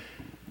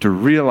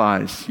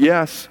realize,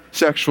 yes,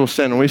 sexual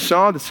sin, and we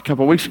saw this a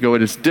couple of weeks ago,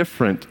 it is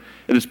different.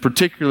 It is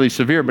particularly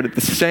severe, but at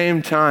the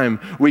same time,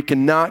 we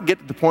cannot get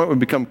to the point where we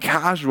become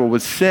casual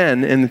with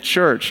sin in the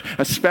church,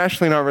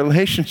 especially in our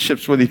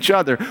relationships with each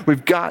other.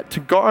 We've got to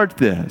guard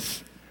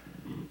this.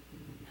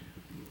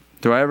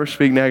 Do I ever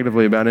speak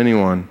negatively about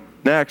anyone?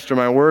 Next, are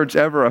my words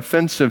ever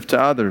offensive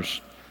to others?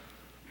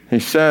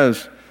 He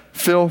says,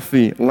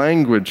 filthy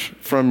language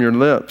from your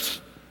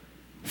lips.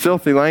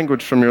 Filthy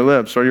language from your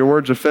lips. Are your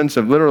words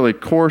offensive? Literally,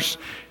 coarse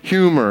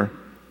humor,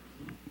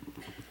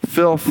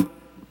 filth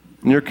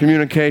in your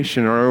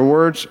communication. Are your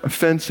words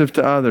offensive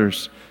to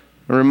others?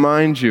 I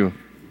remind you,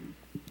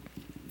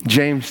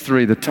 James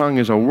 3, the tongue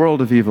is a world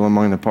of evil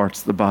among the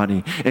parts of the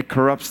body. It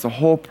corrupts the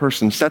whole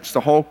person, sets the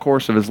whole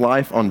course of his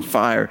life on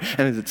fire,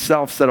 and is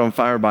itself set on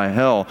fire by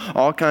hell.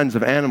 All kinds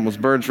of animals,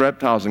 birds,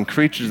 reptiles, and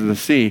creatures of the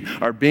sea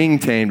are being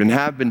tamed and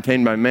have been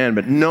tamed by man,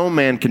 but no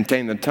man can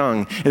tame the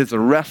tongue. It is a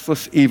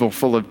restless evil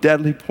full of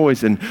deadly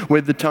poison.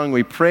 With the tongue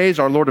we praise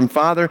our Lord and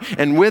Father,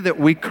 and with it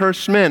we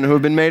curse men who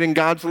have been made in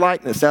God's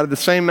likeness. Out of the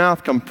same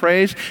mouth come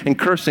praise and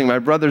cursing. My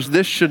brothers,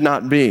 this should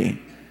not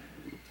be.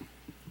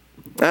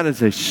 That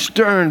is a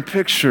stern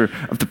picture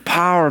of the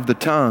power of the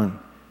tongue.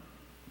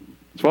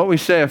 It's what we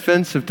say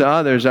offensive to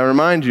others. I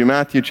remind you,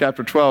 Matthew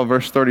chapter 12,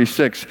 verse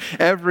 36,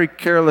 every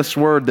careless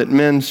word that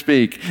men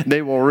speak,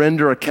 they will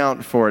render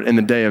account for it in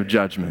the day of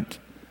judgment.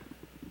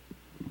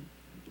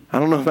 I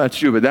don't know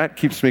about you, but that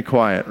keeps me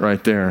quiet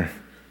right there.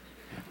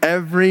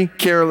 Every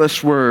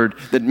careless word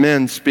that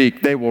men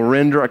speak, they will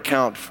render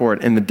account for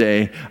it in the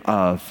day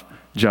of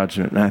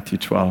judgment. Matthew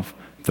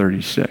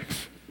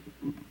 12:36.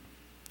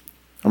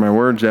 Are my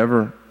words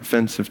ever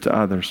offensive to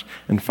others?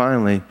 And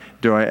finally,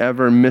 do I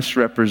ever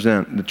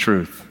misrepresent the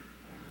truth?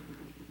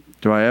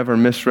 Do I ever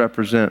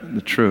misrepresent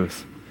the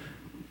truth?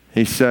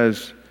 He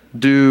says,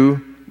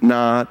 do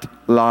not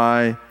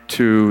lie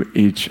to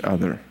each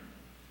other.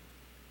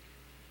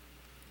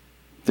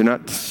 Do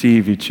not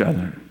deceive each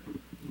other.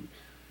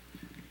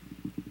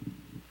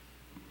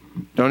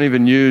 Don't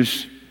even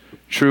use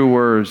true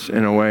words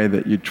in a way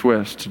that you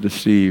twist to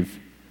deceive,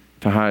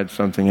 to hide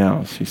something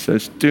else. He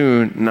says,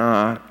 do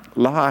not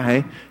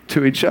lie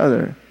to each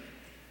other.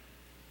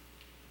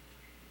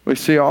 We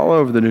see all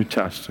over the New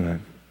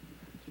Testament,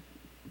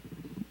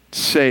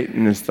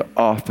 Satan is the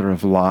author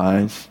of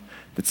lies,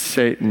 that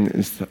Satan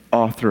is the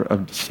author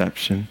of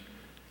deception.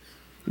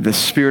 The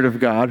Spirit of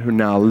God who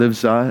now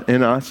lives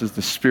in us is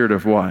the Spirit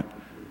of what?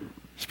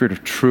 Spirit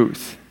of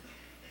truth.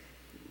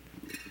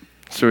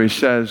 So he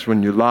says,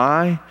 when you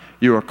lie,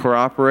 you are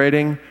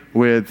cooperating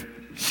with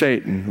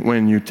Satan.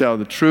 When you tell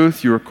the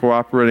truth, you are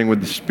cooperating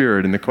with the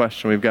Spirit. And the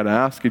question we've got to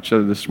ask each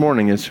other this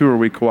morning is, who are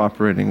we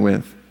cooperating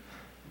with?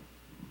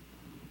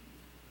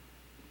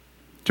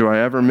 Do I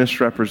ever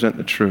misrepresent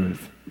the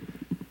truth?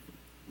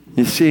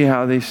 You see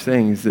how these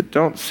things that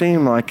don't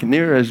seem like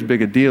near as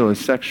big a deal as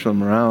sexual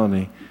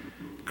immorality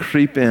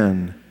creep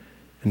in.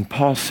 And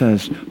Paul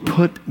says,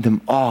 put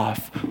them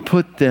off,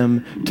 put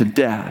them to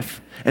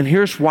death. And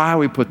here's why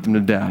we put them to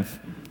death.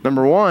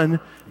 Number one, and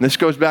this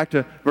goes back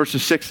to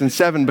verses 6 and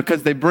 7,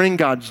 because they bring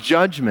God's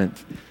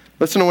judgment.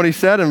 Listen to what he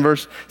said in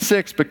verse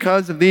 6,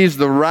 because of these,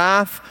 the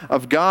wrath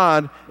of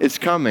God is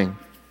coming.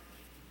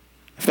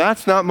 If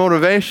that's not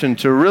motivation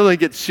to really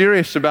get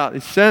serious about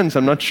these sins,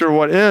 I'm not sure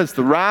what is.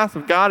 The wrath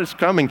of God is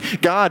coming.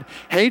 God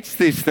hates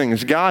these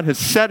things. God has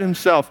set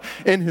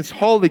himself in his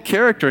holy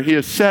character. He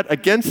is set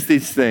against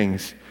these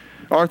things.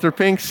 Arthur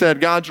Pink said,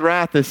 God's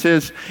wrath is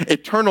his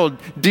eternal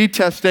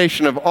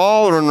detestation of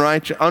all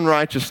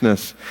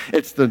unrighteousness.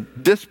 It's the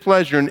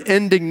displeasure and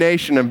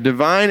indignation of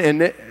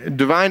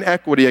divine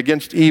equity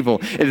against evil.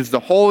 It is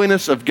the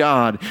holiness of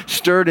God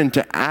stirred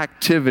into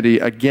activity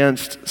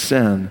against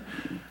sin.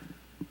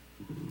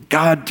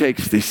 God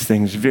takes these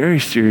things very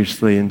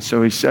seriously, and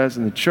so he says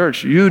in the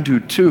church, you do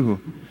too.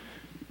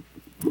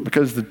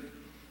 Because they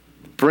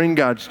bring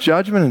God's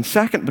judgment, and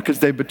second, because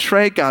they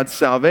betray God's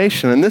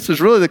salvation. And this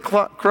is really the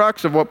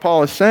crux of what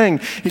Paul is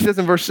saying. He says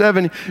in verse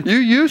 7, you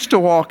used to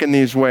walk in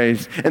these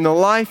ways in the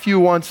life you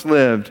once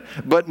lived,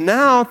 but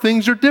now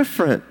things are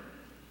different.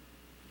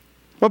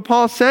 What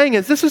Paul's saying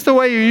is, this is the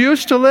way you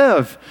used to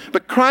live,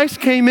 but Christ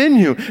came in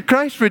you.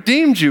 Christ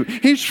redeemed you.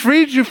 He's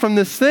freed you from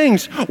these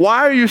things. Why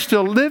are you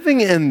still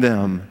living in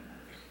them?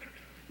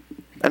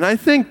 And I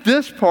think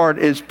this part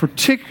is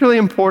particularly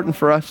important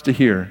for us to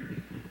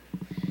hear.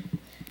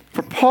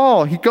 For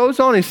Paul, he goes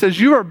on, he says,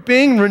 you are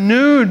being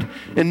renewed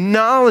in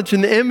knowledge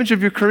in the image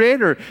of your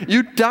Creator.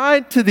 You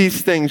died to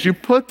these things. You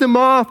put them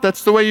off.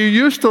 That's the way you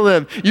used to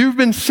live. You've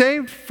been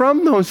saved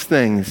from those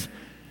things.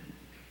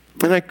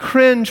 And I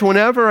cringe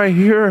whenever I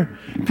hear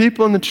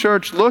people in the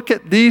church look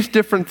at these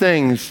different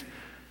things,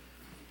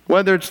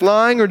 whether it's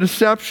lying or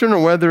deception,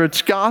 or whether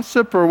it's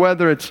gossip, or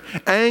whether it's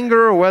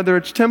anger, or whether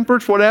it's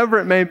temperance, whatever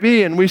it may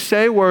be, and we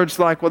say words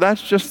like, well,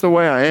 that's just the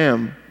way I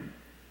am.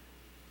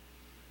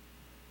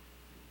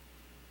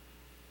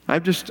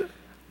 I've just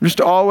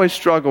always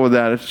struggled with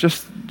that. It's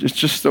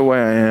just the way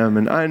I am.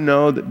 And I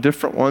know that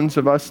different ones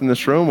of us in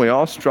this room, we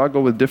all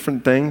struggle with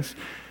different things.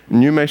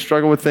 And you may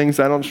struggle with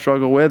things I don't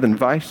struggle with, and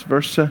vice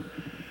versa.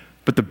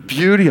 But the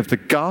beauty of the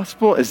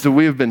gospel is that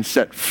we have been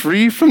set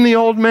free from the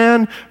old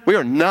man. We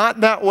are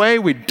not that way.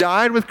 We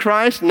died with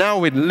Christ. Now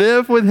we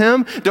live with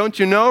him. Don't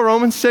you know,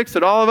 Romans 6,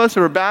 that all of us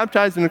who were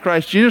baptized into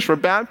Christ Jesus were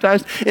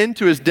baptized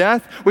into his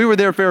death. We were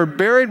therefore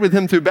buried with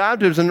him through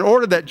baptism in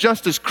order that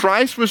just as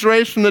Christ was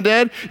raised from the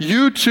dead,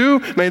 you too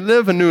may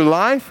live a new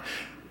life.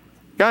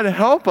 God,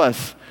 help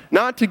us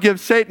not to give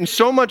Satan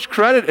so much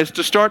credit as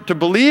to start to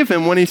believe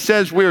him when he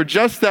says we are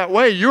just that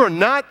way. You are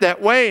not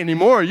that way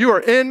anymore. You are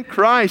in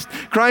Christ.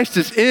 Christ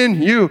is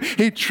in you.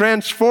 He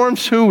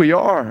transforms who we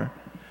are.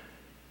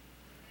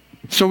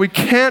 So we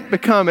can't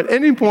become at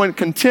any point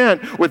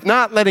content with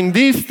not letting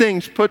these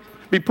things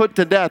be put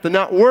to death and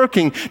not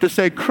working to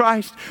say,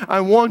 Christ, I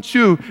want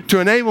you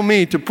to enable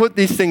me to put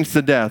these things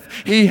to death.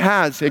 He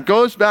has. It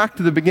goes back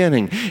to the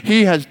beginning.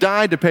 He has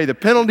died to pay the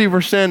penalty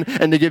for sin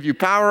and to give you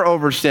power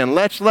over sin.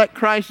 Let's let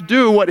Christ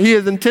do what he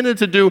has intended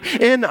to do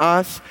in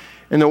us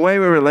in the way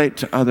we relate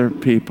to other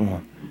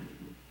people.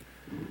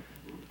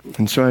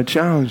 And so I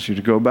challenge you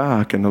to go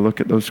back and to look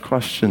at those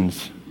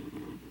questions.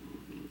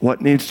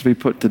 What needs to be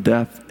put to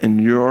death in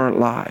your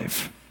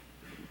life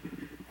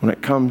when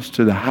it comes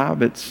to the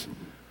habits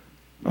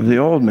of the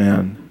old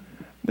man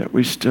that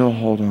we still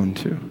hold on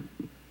to?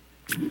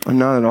 I'm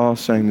not at all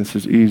saying this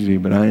is easy,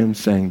 but I am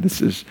saying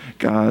this is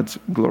God's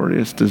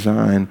glorious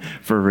design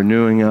for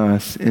renewing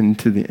us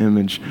into the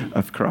image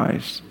of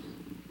Christ.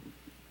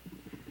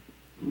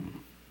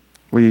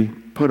 We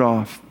put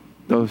off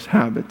those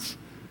habits.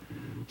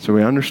 So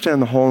we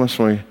understand the wholeness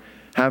we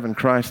have in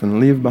Christ and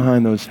leave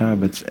behind those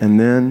habits. And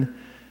then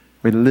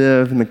we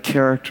live in the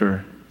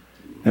character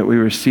that we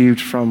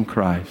received from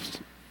Christ.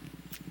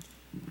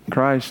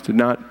 Christ did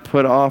not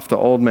put off the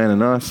old man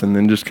in us and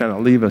then just kind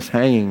of leave us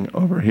hanging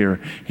over here.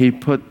 He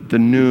put the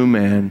new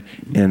man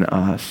in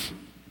us.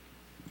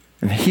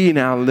 And he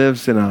now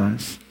lives in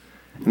us.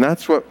 And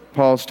that's what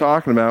Paul's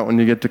talking about when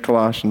you get to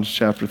Colossians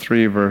chapter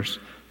 3, verse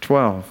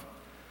 12.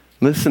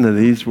 Listen to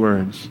these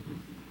words.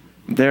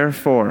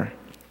 Therefore,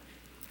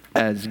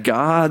 as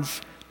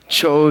God's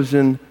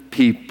chosen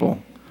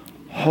people,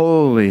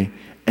 holy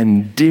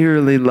and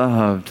dearly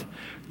loved,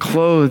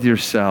 clothe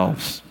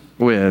yourselves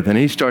with. And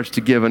he starts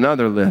to give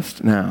another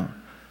list now.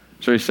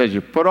 So he says,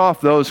 you put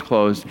off those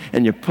clothes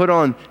and you put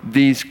on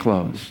these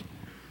clothes.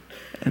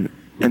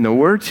 And the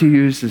words he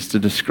uses to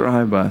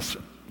describe us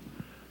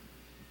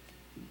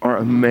are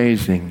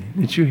amazing.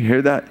 Did you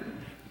hear that?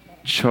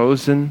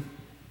 Chosen,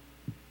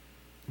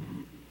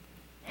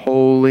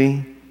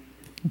 holy,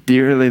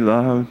 dearly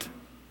loved.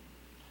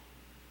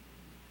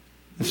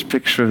 This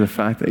picture of the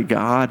fact that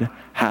God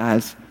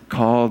has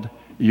called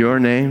your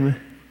name.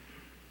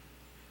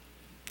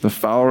 The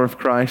follower of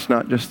Christ,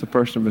 not just the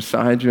person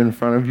beside you, in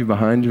front of you,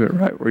 behind you, but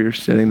right where you're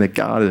sitting. The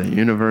God of the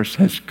universe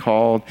has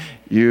called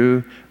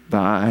you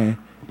by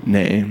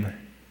name.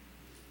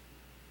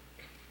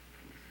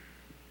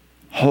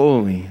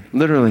 Holy,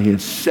 literally, he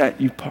has set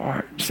you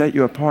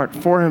apart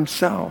for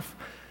himself.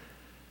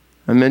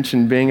 I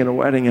mentioned being at a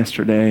wedding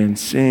yesterday and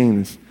seeing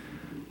this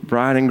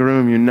bride and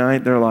groom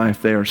unite their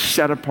life. They are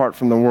set apart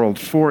from the world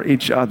for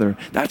each other.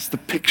 That's the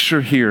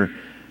picture here.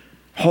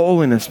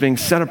 Holiness, being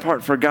set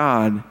apart for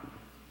God.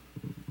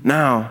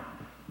 Now,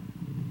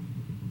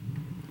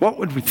 what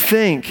would we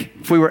think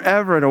if we were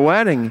ever at a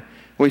wedding?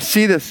 We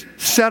see this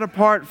set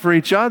apart for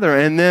each other,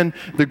 and then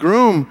the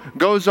groom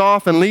goes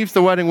off and leaves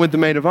the wedding with the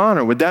maid of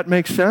honor. Would that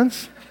make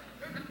sense?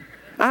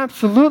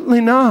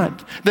 Absolutely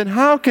not. Then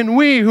how can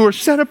we, who are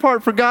set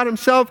apart for God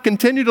himself,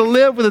 continue to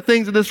live with the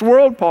things of this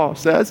world, Paul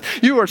says?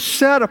 You are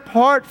set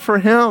apart for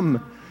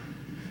him.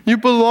 You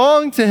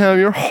belong to him.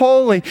 You're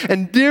holy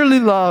and dearly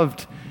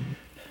loved.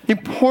 He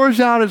pours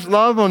out his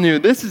love on you.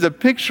 This is a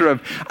picture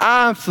of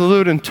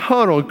absolute and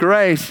total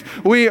grace.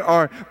 We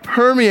are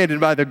permeated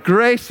by the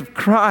grace of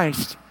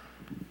Christ.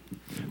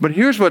 But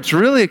here's what's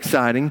really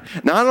exciting.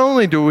 Not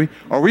only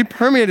are we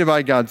permeated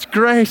by God's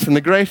grace and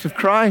the grace of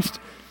Christ,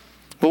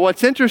 but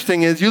what's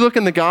interesting is you look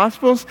in the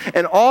Gospels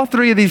and all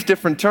three of these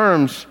different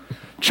terms,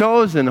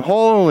 chosen,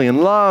 holy,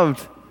 and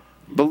loved,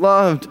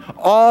 beloved,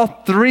 all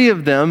three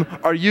of them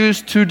are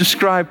used to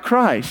describe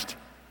Christ.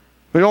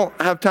 We don't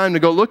have time to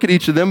go look at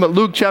each of them, but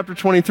Luke chapter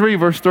 23,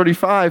 verse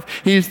 35,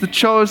 he's the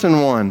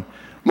chosen one.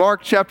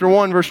 Mark chapter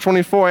 1, verse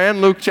 24, and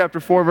Luke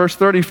chapter 4, verse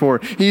 34,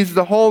 he's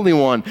the holy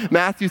one.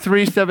 Matthew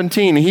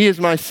 3:17, he is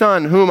my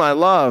son whom I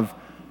love.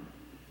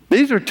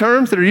 These are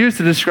terms that are used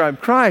to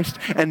describe Christ,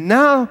 and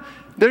now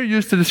they're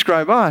used to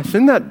describe us.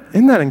 Isn't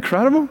that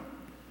incredible?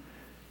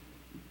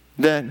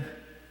 That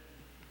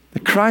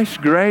Christ's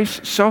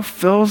grace so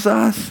fills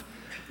us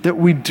that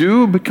we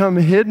do become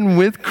hidden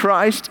with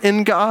Christ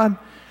in God,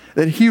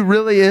 that he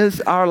really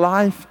is our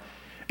life.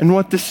 And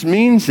what this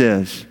means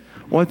is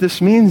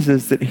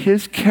that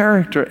his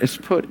character is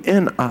put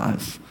in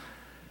us.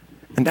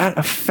 And that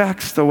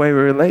affects the way we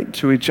relate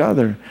to each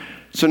other.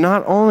 So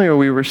not only are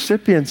we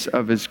recipients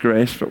of his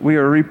grace, but we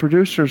are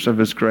reproducers of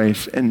his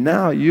grace. And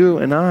now you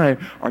and I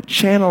are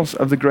channels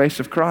of the grace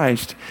of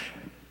Christ,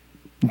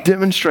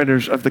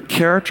 demonstrators of the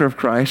character of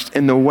Christ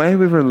in the way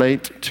we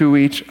relate to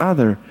each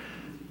other.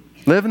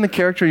 Live in the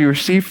character you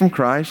receive from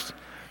Christ.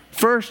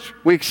 First,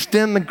 we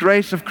extend the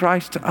grace of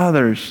Christ to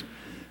others.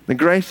 The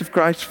grace of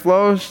Christ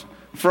flows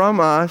from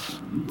us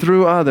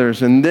through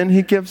others. And then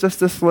he gives us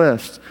this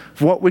list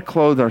of what we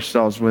clothe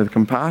ourselves with: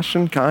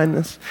 compassion,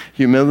 kindness,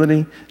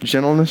 humility,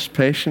 gentleness,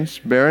 patience,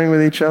 bearing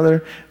with each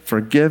other,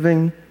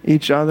 forgiving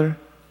each other.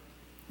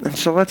 And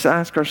so let's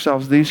ask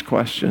ourselves these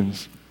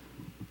questions.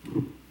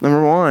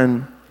 Number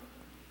one,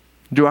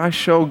 do I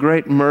show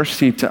great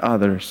mercy to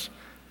others?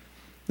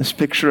 This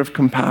picture of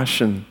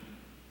compassion.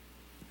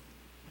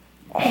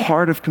 A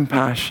heart of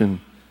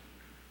compassion,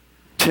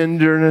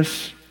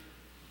 tenderness,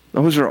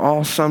 those are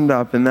all summed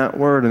up in that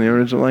word in the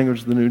original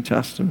language of the New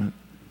Testament.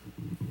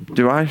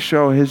 Do I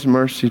show his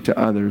mercy to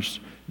others?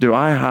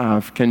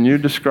 Can you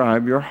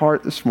describe your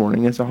heart this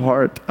morning as a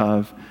heart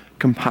of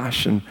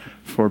compassion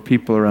for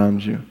people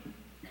around you?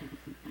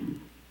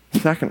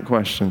 Second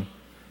question,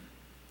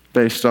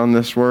 based on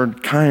this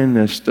word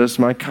kindness, does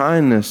my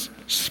kindness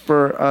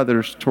spur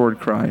others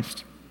toward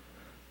Christ?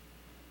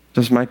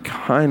 Does my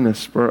kindness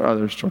spur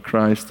others toward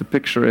Christ? The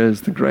picture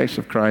is the grace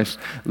of Christ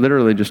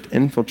literally just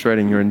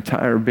infiltrating your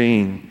entire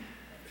being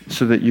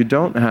so that you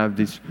don't have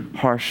these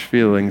harsh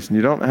feelings and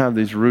you don't have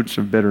these roots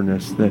of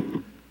bitterness, that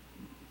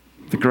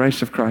the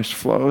grace of Christ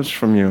flows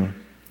from you.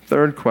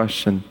 Third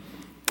question,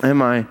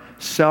 am I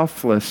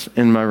selfless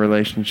in my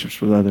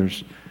relationships with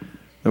others?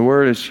 The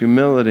word is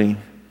humility,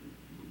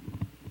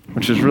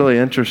 which is really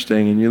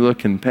interesting. And you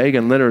look in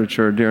pagan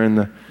literature during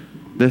the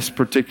this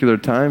particular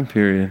time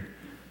period,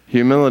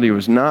 humility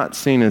was not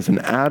seen as an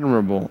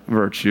admirable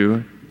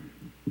virtue.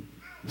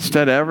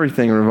 Instead,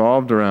 everything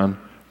revolved around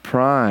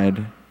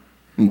pride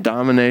and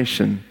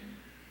domination.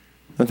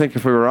 I think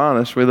if we were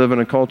honest, we live in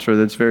a culture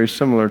that's very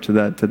similar to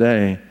that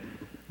today.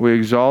 We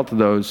exalt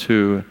those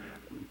who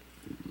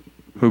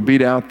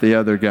beat out the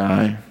other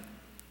guy.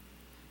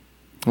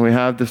 We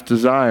have this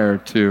desire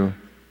to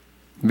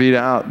beat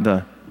out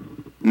the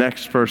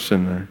next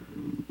person or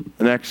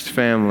the next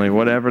family,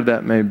 whatever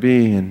that may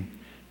be. And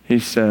he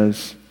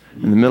says,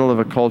 in the middle of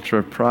a culture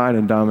of pride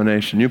and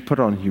domination, you put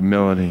on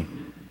humility.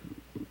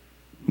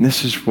 And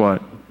this is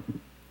what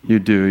you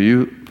do.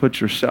 You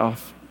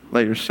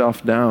lay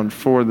yourself down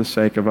for the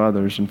sake of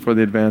others and for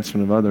the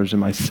advancement of others.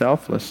 Am I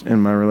selfless in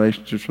my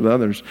relationships with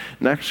others?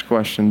 Next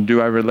question,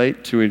 do I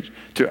relate to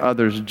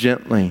others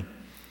gently?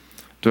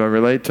 Do I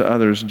relate to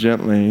others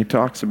gently? He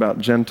talks about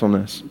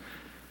gentleness,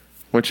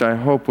 which I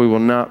hope we will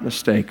not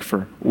mistake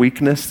for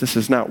weakness. This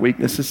is not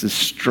weakness. This is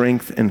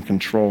strength and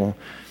control.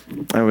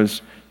 I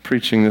was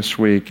preaching this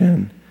week,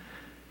 and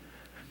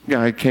a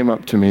guy came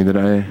up to me that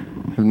I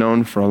have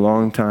known for a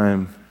long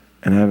time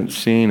and I haven't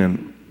seen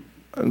in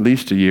at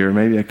least a year,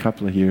 maybe a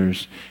couple of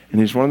years.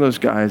 And he's one of those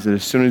guys that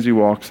as soon as he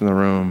walks in the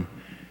room,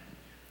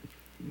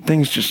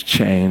 things just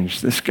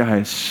change. This guy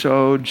is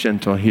so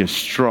gentle. He is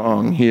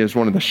strong. He is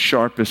one of the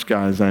sharpest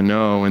guys I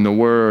know in the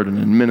Word and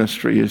in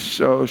ministry. He is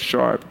so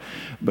sharp.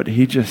 But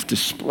he just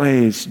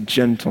displays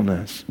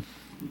gentleness.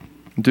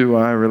 Do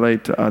I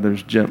relate to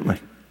others gently?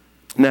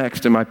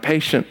 Next, am I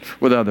patient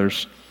with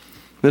others?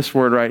 This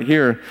word right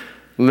here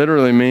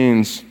literally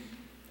means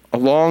a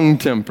long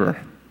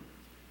temper.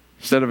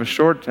 Instead of a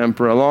short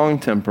temper, a long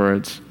temper.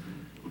 It's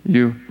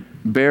you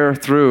bear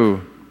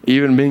through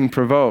even being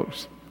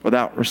provoked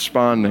without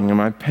responding.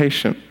 Am I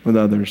patient with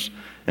others?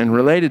 And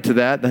related to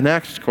that, the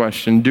next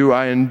question, do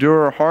I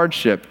endure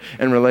hardship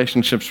in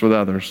relationships with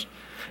others?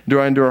 Do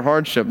I endure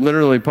hardship?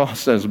 Literally, Paul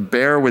says,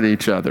 bear with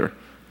each other.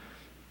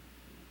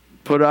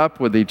 Put up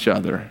with each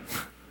other.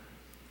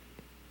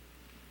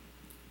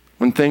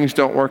 When things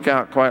don't work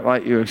out quite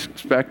like you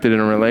expected in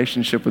a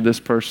relationship with this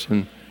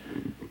person,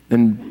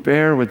 then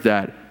bear with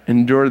that.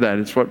 Endure that.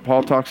 It's what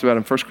Paul talks about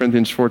in 1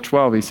 Corinthians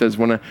 4:12. He says,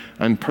 when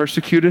I'm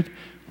persecuted,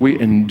 we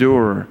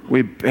endure.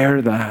 We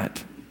bear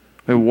that.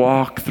 We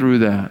walk through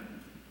that.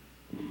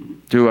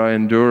 Do I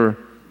endure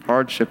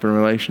hardship in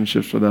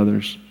relationships with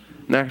others?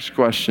 Next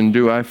question,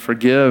 do I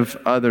forgive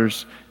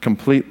others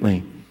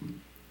completely?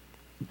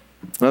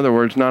 In other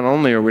words, not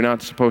only are we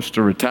not supposed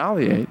to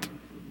retaliate,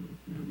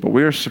 but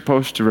we are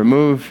supposed to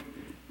remove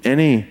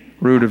any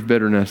root of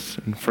bitterness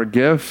and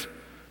forgive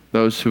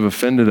those who've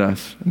offended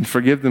us and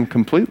forgive them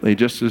completely,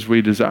 just as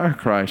we desire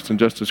Christ and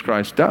just as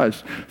Christ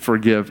does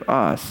forgive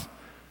us.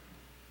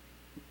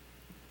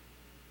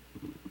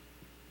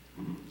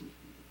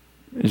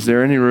 Is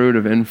there any root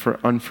of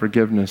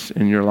unforgiveness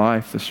in your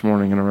life this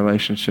morning in a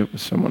relationship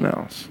with someone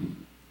else?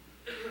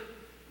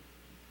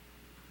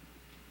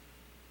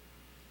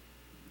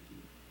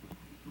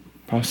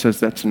 Paul says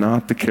that's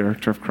not the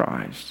character of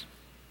Christ.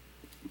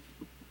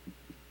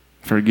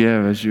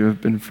 Forgive as you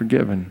have been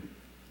forgiven.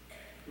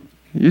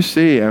 You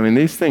see,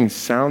 these things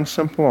sound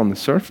simple on the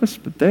surface,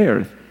 but they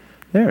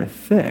are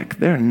thick.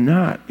 They're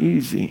not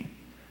easy.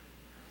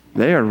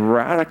 They are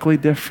radically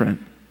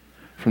different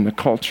from the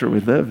culture we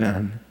live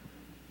in.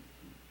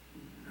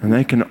 And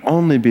they can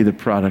only be the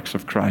products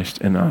of Christ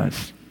in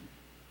us.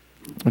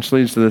 Which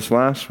leads to this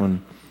last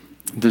one.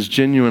 Does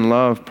genuine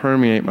love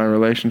permeate my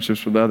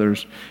relationships with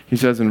others? He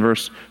says in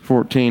verse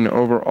 14,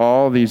 over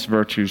all these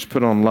virtues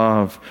put on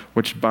love,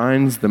 which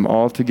binds them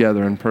all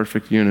together in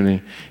perfect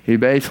unity. He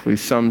basically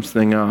sums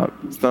things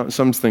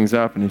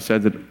up, and he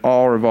says it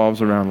all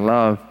revolves around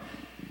love.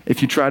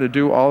 If you try to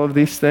do all of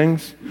these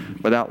things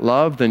without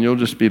love, then you'll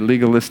just be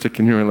legalistic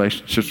in your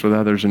relationships with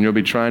others, and you'll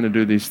be trying to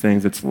do these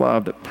things. It's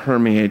love that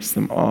permeates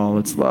them all.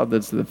 It's love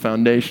that's the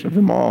foundation of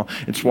them all.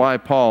 It's why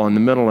Paul, in the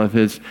middle of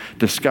his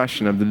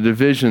discussion of the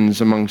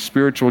divisions among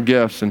spiritual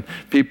gifts and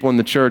people in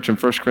the church in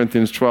 1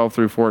 Corinthians 12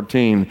 through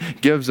 14,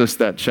 gives us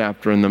that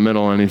chapter in the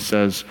middle, and he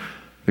says,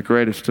 the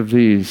greatest of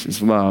these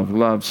is love.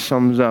 Love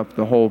sums up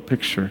the whole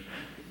picture.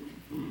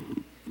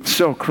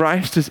 So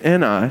Christ is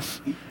in us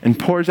and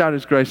pours out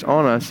his grace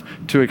on us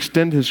to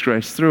extend his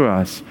grace through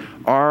us.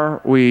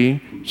 Are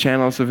we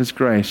channels of his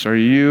grace? Are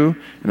you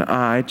and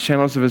I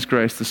channels of his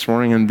grace this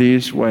morning in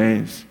these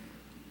ways?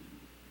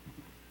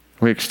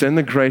 We extend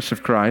the grace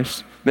of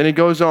Christ. Then he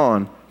goes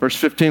on, verse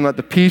 15, let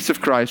the peace of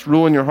Christ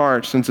rule in your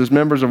hearts, since as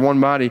members of one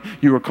body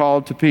you are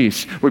called to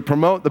peace. We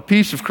promote the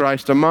peace of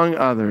Christ among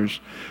others.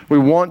 We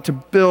want to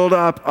build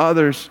up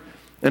others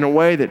in a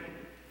way that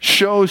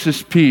shows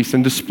his peace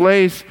and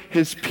displays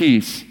his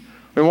peace.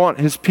 We want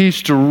his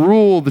peace to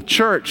rule the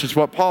church, is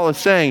what Paul is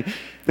saying.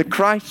 That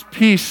Christ's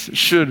peace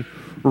should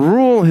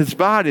rule his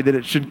body, that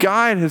it should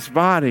guide his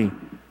body.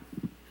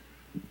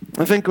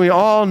 I think we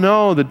all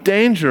know the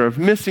danger of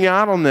missing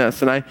out on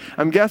this. And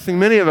I'm guessing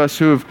many of us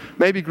who have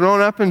maybe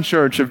grown up in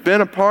church have been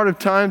a part of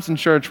times in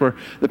church where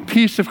the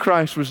peace of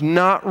Christ was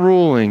not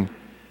ruling.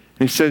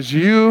 And he says,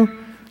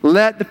 you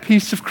Let the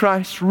peace of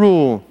Christ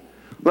rule.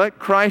 Let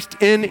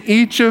Christ in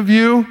each of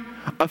you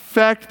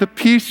affect the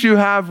peace you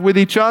have with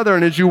each other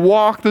and as you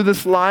walk through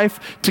this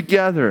life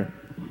together.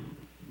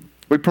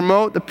 We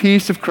promote the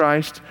peace of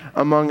Christ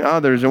among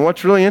others. And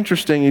what's really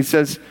interesting, he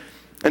says,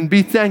 and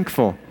be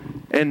thankful.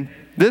 And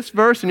this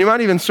verse, and you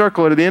might even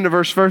circle it at the end of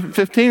verse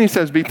 15, he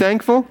says, be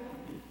thankful.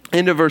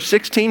 Into verse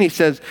 16, he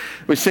says,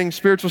 we sing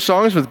spiritual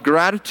songs with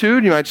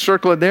gratitude. You might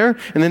circle it there.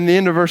 And then the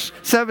end of verse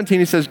 17,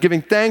 he says,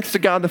 giving thanks to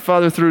God the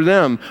Father through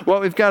them.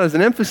 What we've got is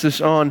an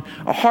emphasis on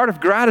a heart of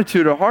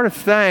gratitude, a heart of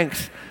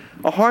thanks,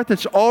 a heart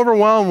that's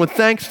overwhelmed with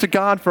thanks to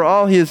God for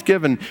all he has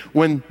given.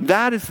 When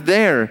that is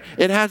there,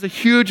 it has a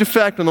huge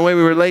effect on the way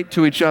we relate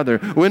to each other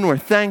when we're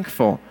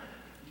thankful.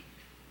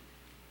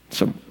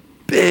 It's a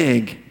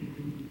big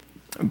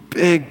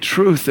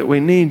truth that we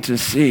need to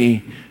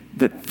see,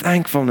 that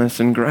thankfulness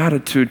and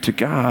gratitude to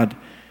God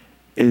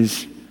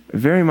is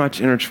very much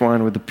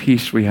intertwined with the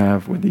peace we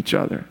have with each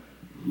other.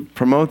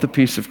 Promote the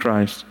peace of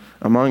Christ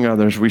among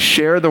others. We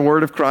share the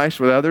word of Christ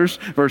with others.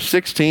 Verse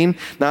 16,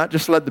 not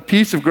just let the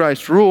peace of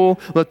Christ rule,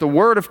 let the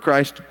word of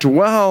Christ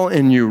dwell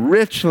in you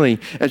richly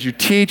as you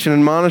teach and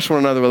admonish one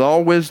another with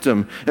all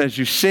wisdom, and as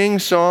you sing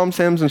psalms,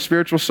 hymns, and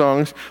spiritual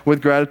songs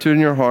with gratitude in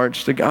your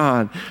hearts to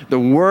God. The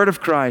word of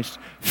Christ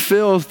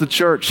fills the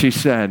church, he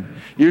said.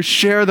 You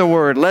share the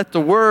word. Let the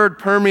word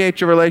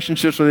permeate your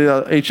relationships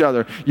with each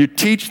other. You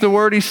teach the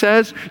word, he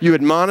says. You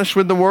admonish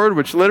with the word,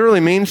 which literally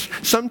means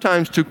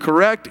sometimes to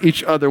correct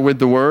each other with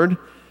the word.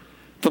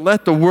 To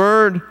let the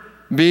word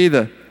be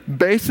the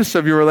basis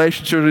of your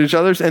relationship with each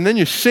other. And then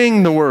you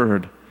sing the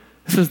word.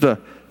 This is the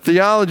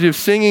theology of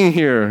singing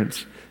here.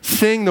 It's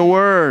sing the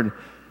word.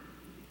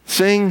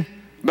 Sing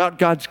about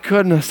God's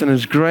goodness and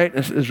his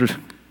greatness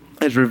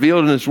as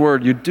revealed in his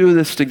word. You do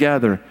this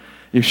together.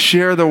 You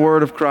share the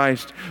word of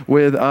Christ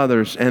with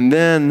others. And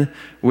then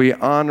we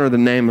honor the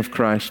name of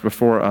Christ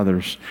before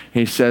others.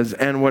 He says,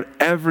 and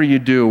whatever you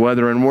do,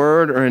 whether in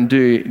word or in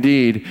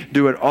deed,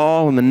 do it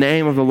all in the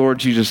name of the Lord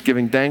Jesus,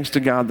 giving thanks to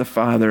God the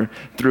Father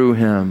through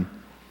him.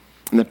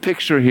 And the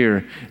picture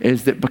here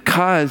is that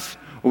because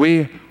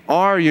we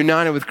are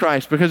united with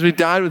Christ, because we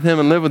died with him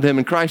and live with him,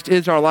 and Christ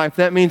is our life,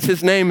 that means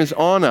his name is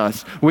on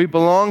us. We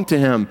belong to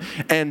him.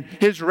 And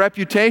his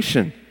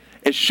reputation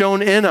is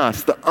shown in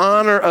us, the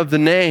honor of the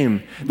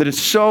name that is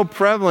so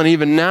prevalent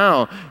even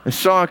now. I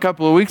saw a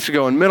couple of weeks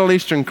ago in Middle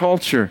Eastern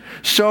culture,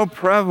 so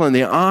prevalent,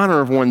 the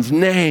honor of one's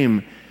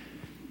name.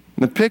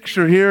 And the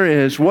picture here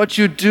is what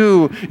you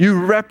do, you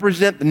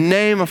represent the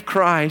name of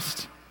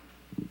Christ.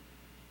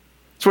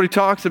 That's what he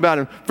talks about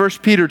in 1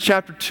 Peter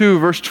chapter 2,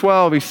 verse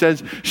 12. He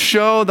says,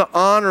 show the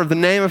honor of the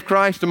name of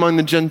Christ among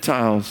the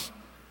Gentiles.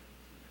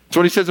 That's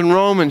what he says in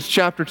Romans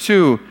chapter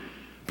 2.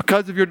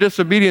 Because of your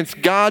disobedience,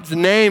 God's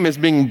name is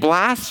being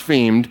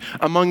blasphemed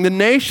among the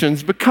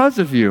nations because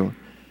of you.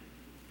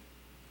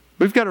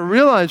 We've got to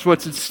realize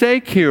what's at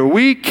stake here.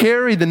 We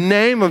carry the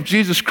name of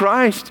Jesus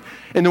Christ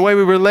in the way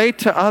we relate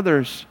to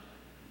others.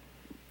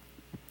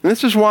 And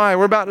this is why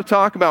we're about to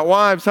talk about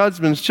wives,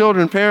 husbands,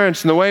 children,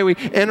 parents, and the way we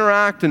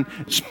interact in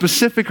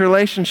specific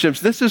relationships.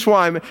 This is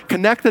why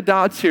connect the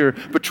dots here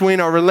between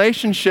our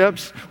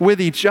relationships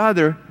with each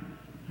other.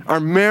 Our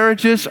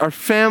marriages, our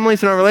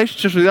families, and our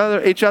relationships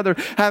with each other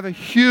have a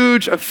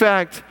huge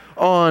effect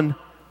on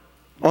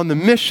the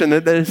mission.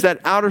 That is that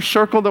outer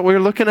circle that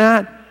we're looking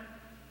at.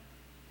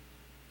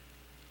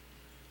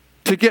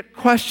 To get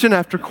question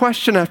after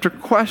question after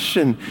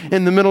question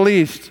in the Middle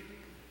East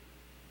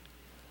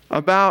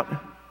about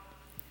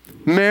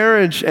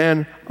marriage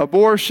and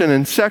abortion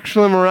and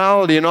sexual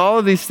immorality and all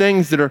of these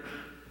things that are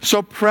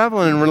so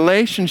prevalent in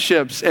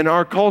relationships in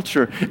our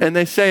culture. And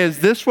they say, is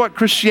this what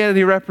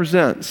Christianity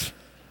represents?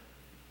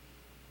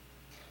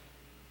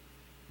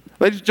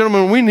 Ladies and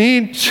gentlemen, we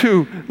need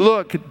to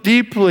look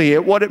deeply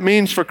at what it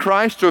means for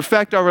Christ to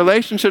affect our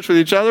relationships with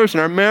each other and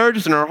our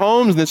marriages and our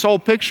homes and this whole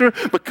picture,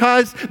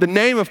 because the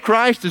name of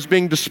Christ is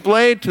being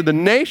displayed to the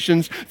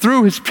nations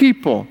through his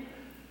people.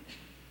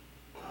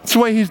 It's the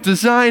way he's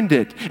designed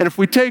it. And if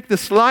we take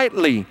this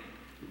lightly,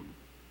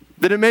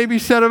 that it may be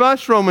said of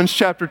us, Romans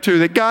chapter 2,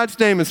 that God's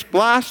name is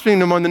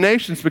blasphemed among the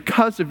nations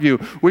because of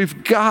you.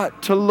 We've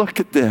got to look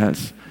at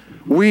this.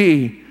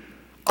 We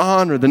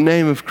honor the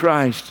name of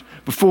Christ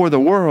before the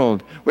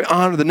world. We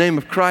honor the name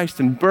of Christ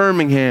in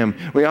Birmingham.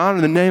 We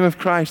honor the name of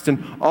Christ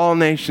in all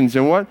nations.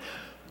 And what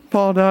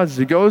Paul does is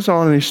he goes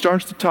on and he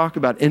starts to talk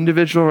about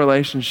individual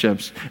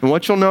relationships. And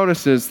what you'll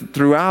notice is that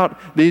throughout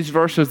these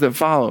verses that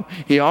follow,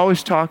 he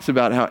always talks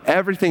about how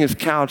everything is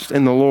couched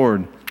in the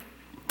Lord.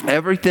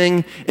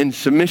 Everything in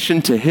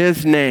submission to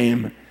his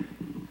name.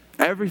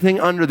 Everything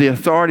under the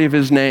authority of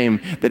his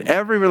name. That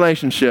every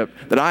relationship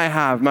that I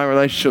have, my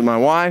relationship with my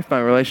wife,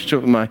 my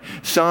relationship with my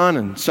son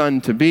and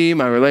son-to-be,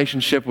 my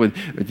relationship with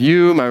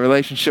you, my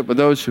relationship with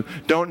those who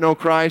don't know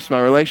Christ,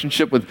 my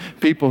relationship with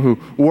people who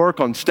work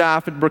on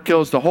staff at Brook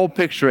Hills, the whole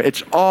picture,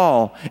 it's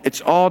all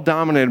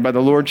dominated by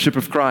the lordship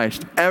of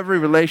Christ. Every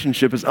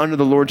relationship is under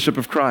the lordship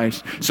of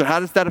Christ. So how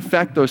does that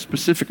affect those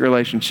specific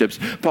relationships?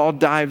 Paul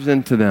dives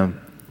into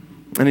them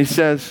and he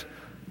says,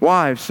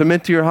 Wives,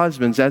 submit to your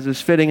husbands as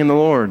is fitting in the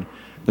Lord.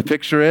 The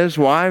picture is,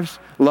 wives,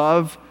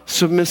 love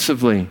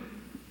submissively.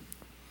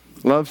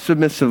 Love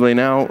submissively.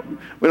 Now,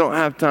 we don't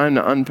have time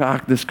to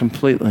unpack this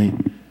completely,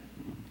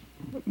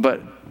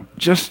 but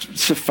just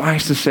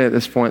suffice to say at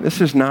this point,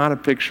 this is not a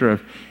picture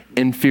of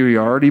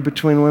inferiority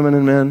between women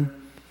and men.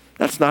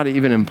 That's not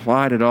even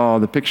implied at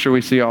all. The picture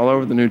we see all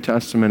over the New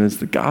Testament is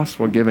the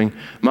gospel giving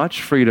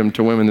much freedom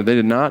to women that they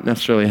did not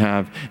necessarily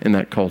have in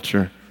that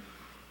culture.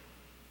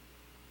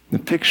 The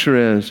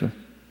picture is a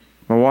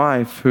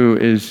wife who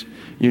is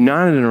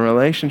united in a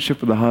relationship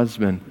with a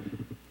husband,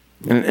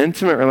 in an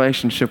intimate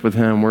relationship with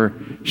him where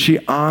she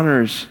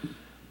honors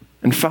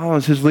and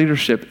follows his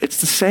leadership.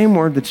 It's the same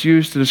word that's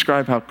used to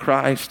describe how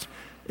Christ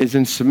is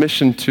in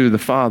submission to the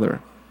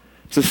Father.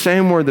 It's the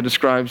same word that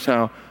describes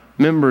how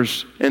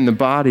members in the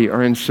body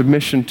are in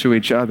submission to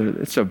each other.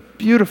 It's a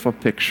beautiful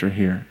picture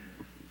here.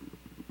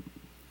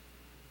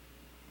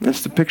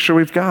 That's the picture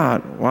we've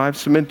got. Wives,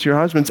 submit to your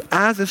husbands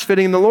as is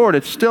fitting in the Lord.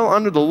 It's still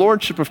under the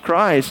lordship of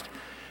Christ.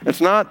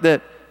 It's not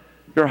that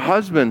your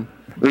husband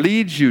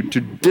leads you to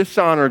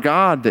dishonor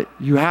God, that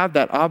you have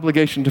that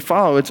obligation to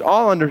follow. It's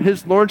all under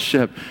his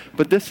lordship.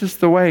 But this is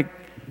the way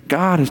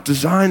God has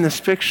designed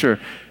this picture.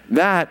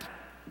 That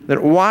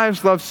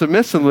wives love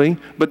submissively,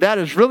 but that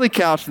is really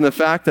couched in the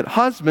fact that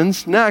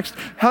husbands love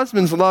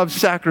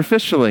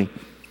sacrificially.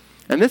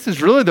 And this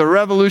is really the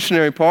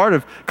revolutionary part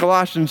of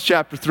Colossians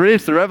chapter 3.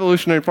 It's the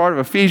revolutionary part of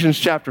Ephesians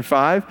chapter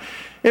 5.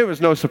 It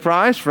was no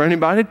surprise for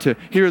anybody to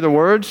hear the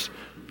words,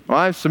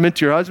 wives, submit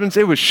to your husbands.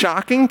 It was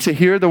shocking to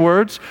hear the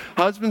words,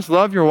 husbands,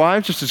 love your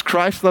wives just as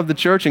Christ loved the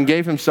church and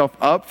gave himself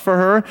up for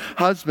her.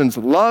 Husbands,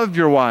 love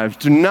your wives.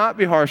 Do not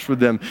be harsh with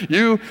them.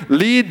 You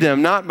lead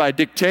them not by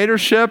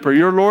dictatorship or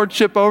your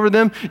lordship over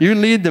them. You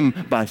lead them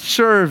by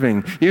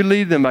serving. You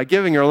lead them by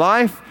giving your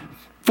life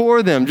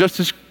for them, just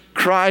as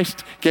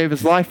Christ gave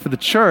his life for the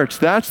church.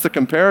 That's the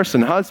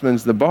comparison.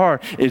 Husbands, the bar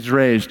is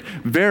raised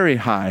very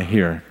high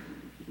here.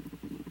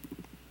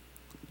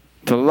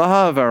 To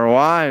love our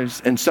wives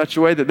in such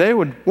a way that they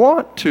would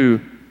want to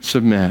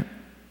submit.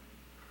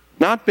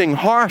 Not being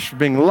harsh,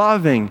 being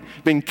loving,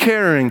 being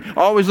caring,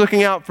 always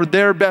looking out for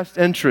their best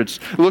interests,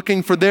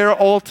 looking for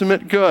their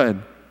ultimate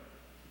good.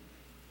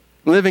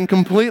 Living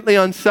completely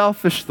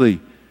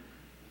unselfishly.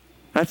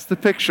 That's the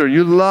picture.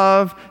 You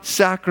love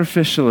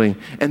sacrificially,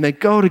 and they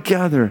go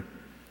together.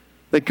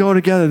 They go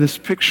together, this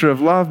picture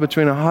of love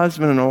between a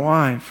husband and a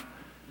wife.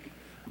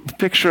 The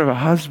picture of a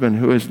husband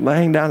who is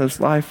laying down his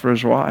life for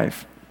his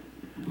wife,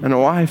 and a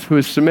wife who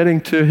is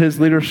submitting to his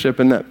leadership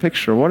in that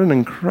picture. What an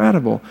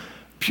incredible,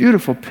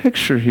 beautiful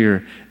picture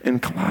here in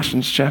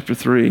Colossians chapter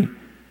 3.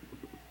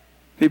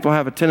 People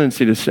have a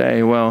tendency to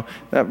say, well,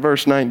 that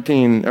verse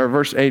 19 or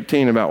verse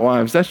 18 about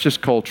wives, that's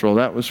just cultural.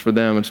 That was for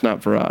them. It's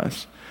not for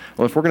us.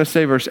 Well, if we're going to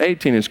say verse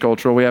 18 is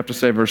cultural, we have to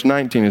say verse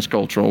 19 is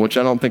cultural, which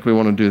I don't think we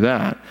want to do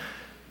that.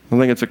 I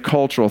think it's a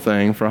cultural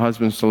thing for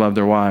husbands to love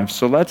their wives.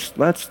 So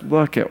let's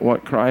look at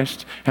what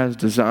Christ has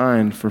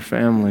designed for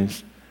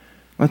families.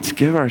 Let's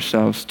give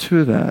ourselves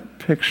to that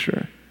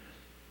picture.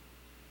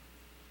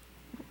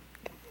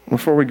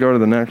 Before we go to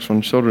the next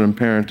one, children and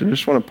parents, I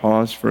just want to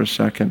pause for a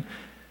second.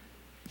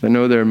 I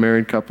know there are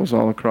married couples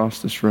all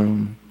across this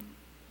room.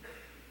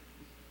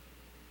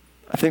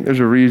 I think there's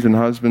a reason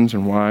husbands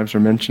and wives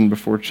are mentioned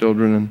before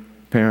children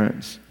and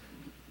parents.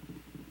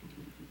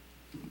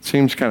 It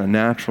seems kind of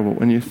natural, but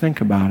when you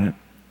think about it,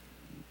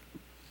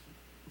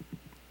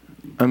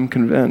 I'm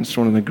convinced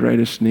one of the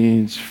greatest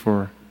needs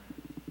for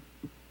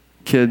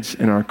kids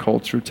in our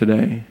culture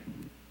today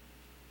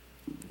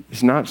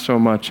is not so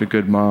much a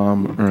good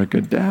mom or a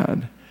good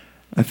dad.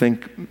 I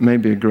think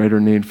maybe a greater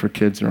need for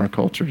kids in our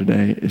culture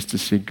today is to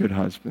see good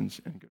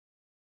husbands and good.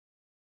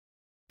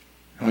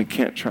 And we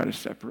can't try to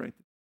separate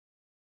them.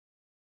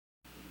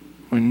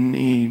 We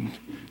need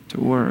to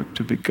work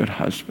to be good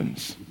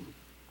husbands,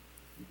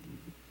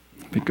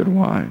 be good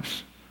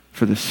wives,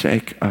 for the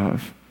sake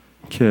of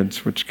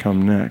kids which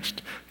come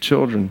next.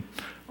 Children,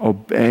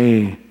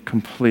 obey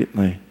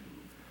completely.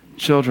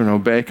 Children,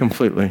 obey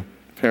completely.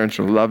 Parents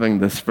are loving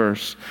this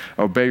verse.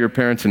 Obey your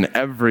parents in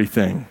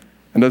everything.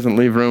 It doesn't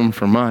leave room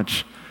for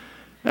much.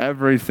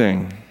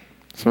 Everything.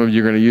 Some of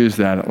you are going to use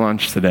that at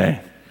lunch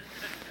today.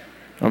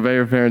 Obey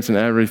your parents in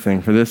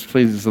everything, for this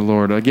pleases the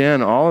Lord.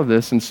 Again, all of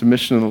this in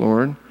submission to the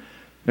Lord.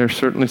 There are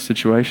certainly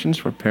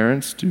situations where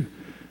parents do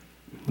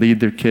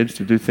lead their kids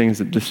to do things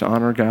that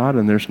dishonor God,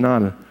 and there's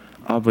not an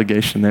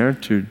obligation there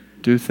to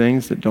do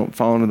things that don't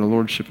fall under the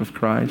lordship of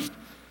Christ.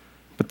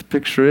 But the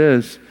picture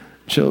is,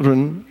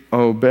 children,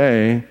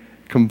 obey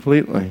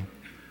completely.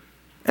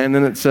 And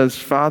then it says,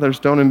 fathers,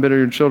 don't embitter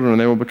your children, or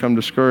they will become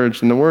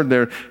discouraged. And the word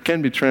there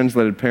can be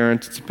translated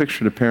parents. It's a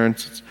picture to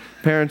parents. It's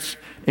parents,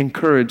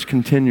 encourage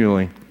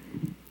continually.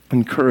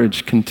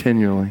 Encourage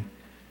continually.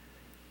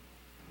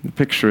 The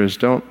picture is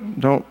don't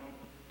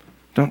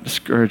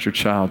discourage your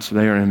child so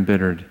they are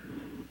embittered.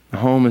 The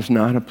home is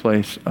not a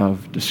place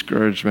of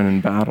discouragement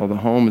and battle. The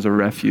home is a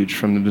refuge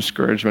from the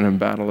discouragement and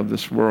battle of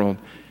this world.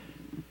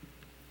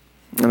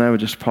 And I would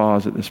just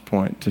pause at this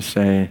point to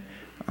say,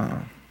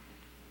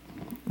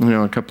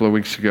 A couple of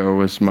weeks ago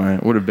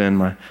would have been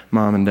my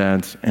mom and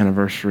dad's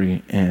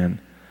anniversary, and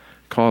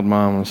called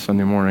Mom on a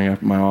Sunday morning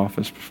at my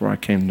office before I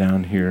came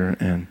down here,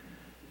 and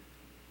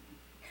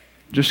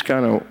just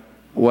kind of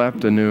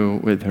wept anew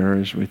with her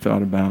as we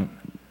thought about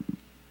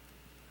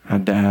how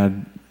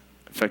Dad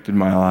affected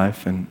my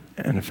life and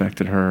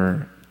affected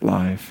her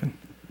life. And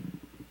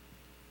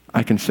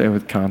I can say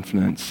with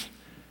confidence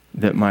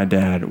that my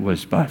dad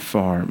was by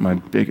far my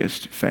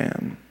biggest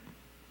fan.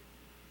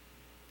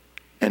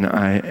 And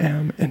I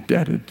am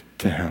indebted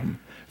to him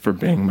for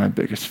being my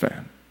biggest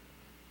fan.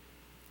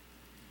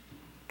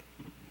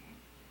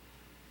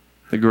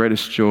 The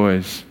greatest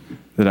joys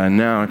that I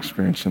now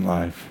experience in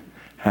life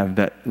have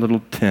that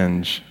little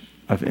tinge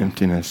of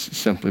emptiness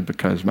simply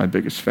because my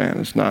biggest fan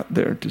is not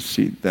there to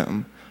see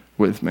them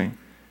with me.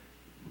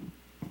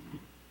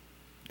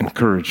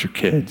 Encourage your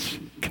kids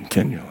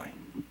continually.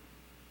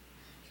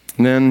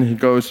 And then he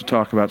goes to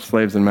talk about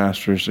slaves and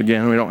masters.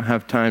 Again, we don't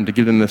have time to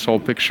get in this whole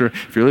picture.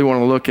 If you really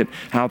want to look at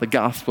how the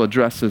gospel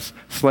addresses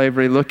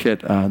slavery, look at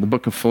the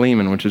book of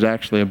Philemon, which is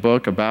actually a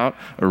book about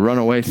a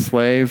runaway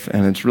slave,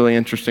 and it's really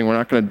interesting. We're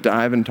not going to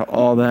dive into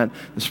all that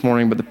this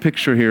morning, but the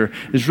picture here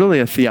is really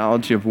a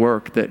theology of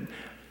work that,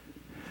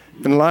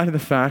 in light of the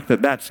fact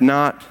that that's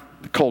not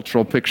the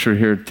cultural picture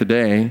here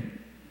today,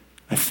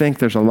 I think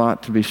there's a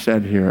lot to be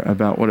said here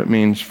about what it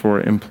means for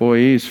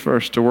employees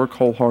first to work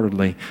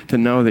wholeheartedly, to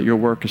know that your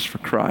work is for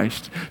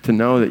Christ, to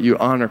know that you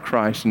honor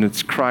Christ, and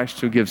it's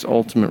Christ who gives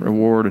ultimate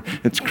reward.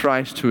 It's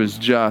Christ who is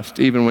just,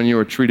 even when you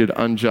are treated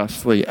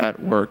unjustly at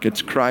work.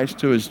 It's Christ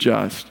who is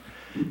just.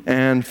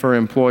 And for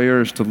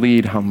employers to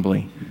lead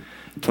humbly,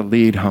 to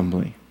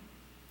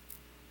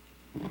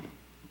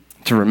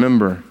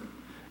remember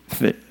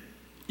that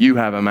you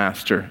have a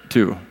master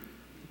too.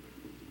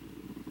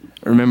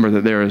 Remember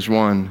that there is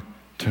one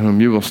to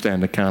whom you will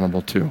stand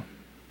accountable to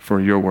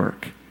for your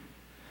work.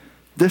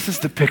 This is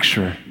the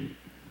picture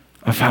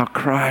of how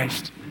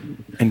Christ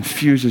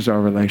infuses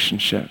our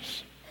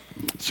relationships.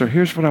 So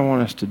here's what I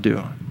want us to do.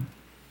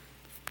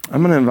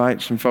 I'm going to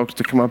invite some folks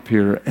to come up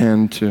here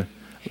and to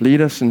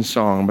lead us in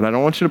song, but I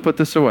don't want you to put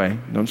this away.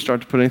 Don't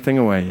start to put anything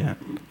away yet.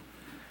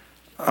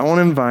 I want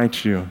to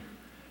invite you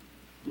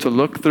to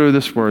look through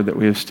this word that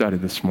we have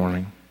studied this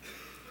morning.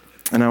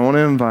 And I want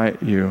to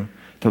invite you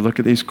to look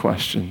at these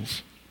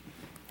questions.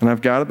 And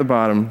I've got at the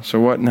bottom, so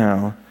what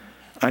now?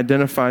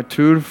 Identify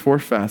 2 to 4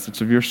 facets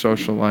of your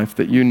social life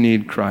that you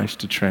need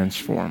Christ to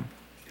transform.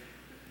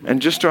 And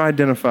just to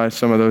identify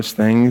some of those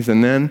things,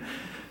 and then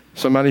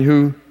somebody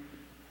who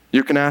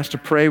you can ask to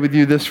pray with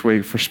you this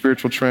week for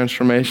spiritual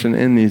transformation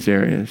in these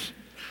areas.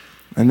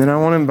 And then I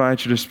want to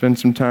invite you to spend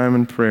some time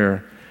in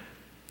prayer,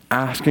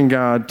 asking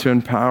God to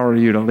empower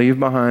you to leave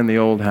behind the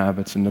old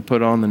habits and to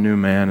put on the new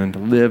man and to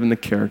live in the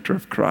character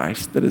of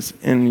Christ that is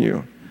in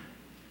you.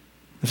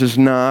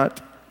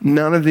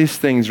 None of these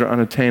things are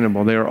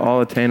unattainable. They are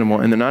all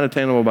attainable, and they're not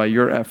attainable by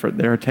your effort.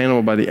 They're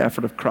attainable by the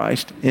effort of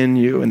Christ in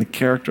you and the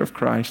character of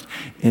Christ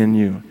in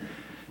you.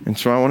 And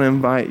so I want to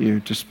invite you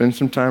to spend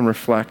some time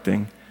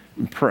reflecting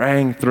and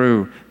praying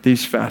through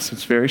these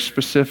facets very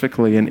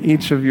specifically in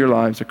each of your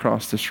lives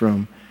across this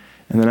room.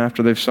 And then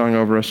after they've sung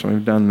over us and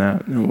we've done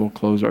that, then we'll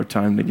close our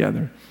time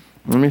together.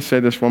 Let me say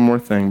this one more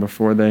thing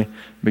before they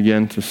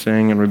begin to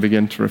sing and we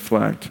begin to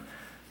reflect.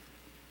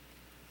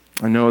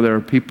 I know there are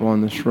people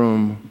in this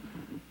room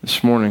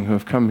this morning who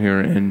have come here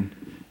and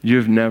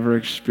you've never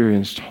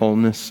experienced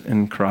wholeness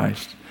in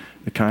Christ,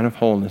 the kind of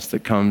wholeness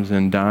that comes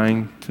in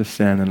dying to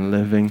sin and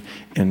living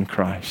in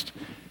Christ.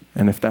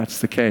 And if that's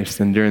the case,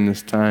 then during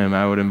this time,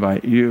 I would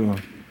invite you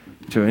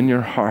to, in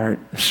your heart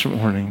this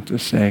morning, to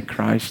say,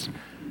 Christ,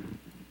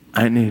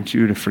 I need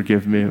you to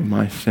forgive me of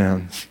my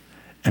sins.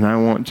 And I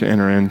want to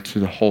enter into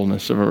the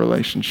wholeness of a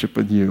relationship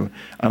with you.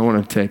 I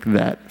want to take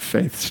that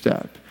faith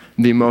step,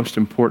 the most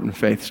important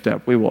faith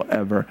step we will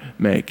ever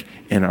make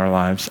in our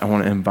lives. I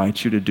want to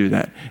invite you to do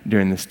that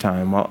during this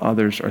time while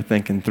others are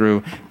thinking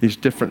through these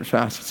different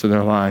facets of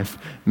their life.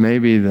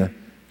 Maybe the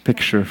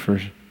picture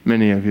for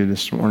many of you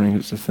this morning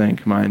is to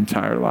think, my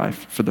entire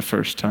life, for the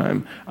first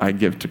time, I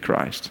give to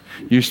Christ.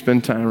 You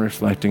spend time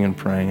reflecting and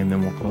praying, and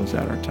then we'll close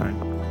out our time.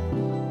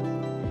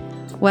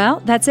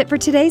 Well, that's it for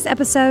today's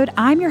episode.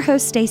 I'm your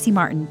host, Stacey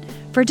Martin.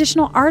 For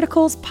additional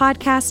articles,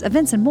 podcasts,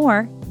 events, and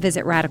more,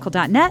 visit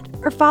radical.net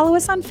or follow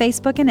us on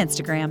Facebook and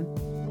Instagram.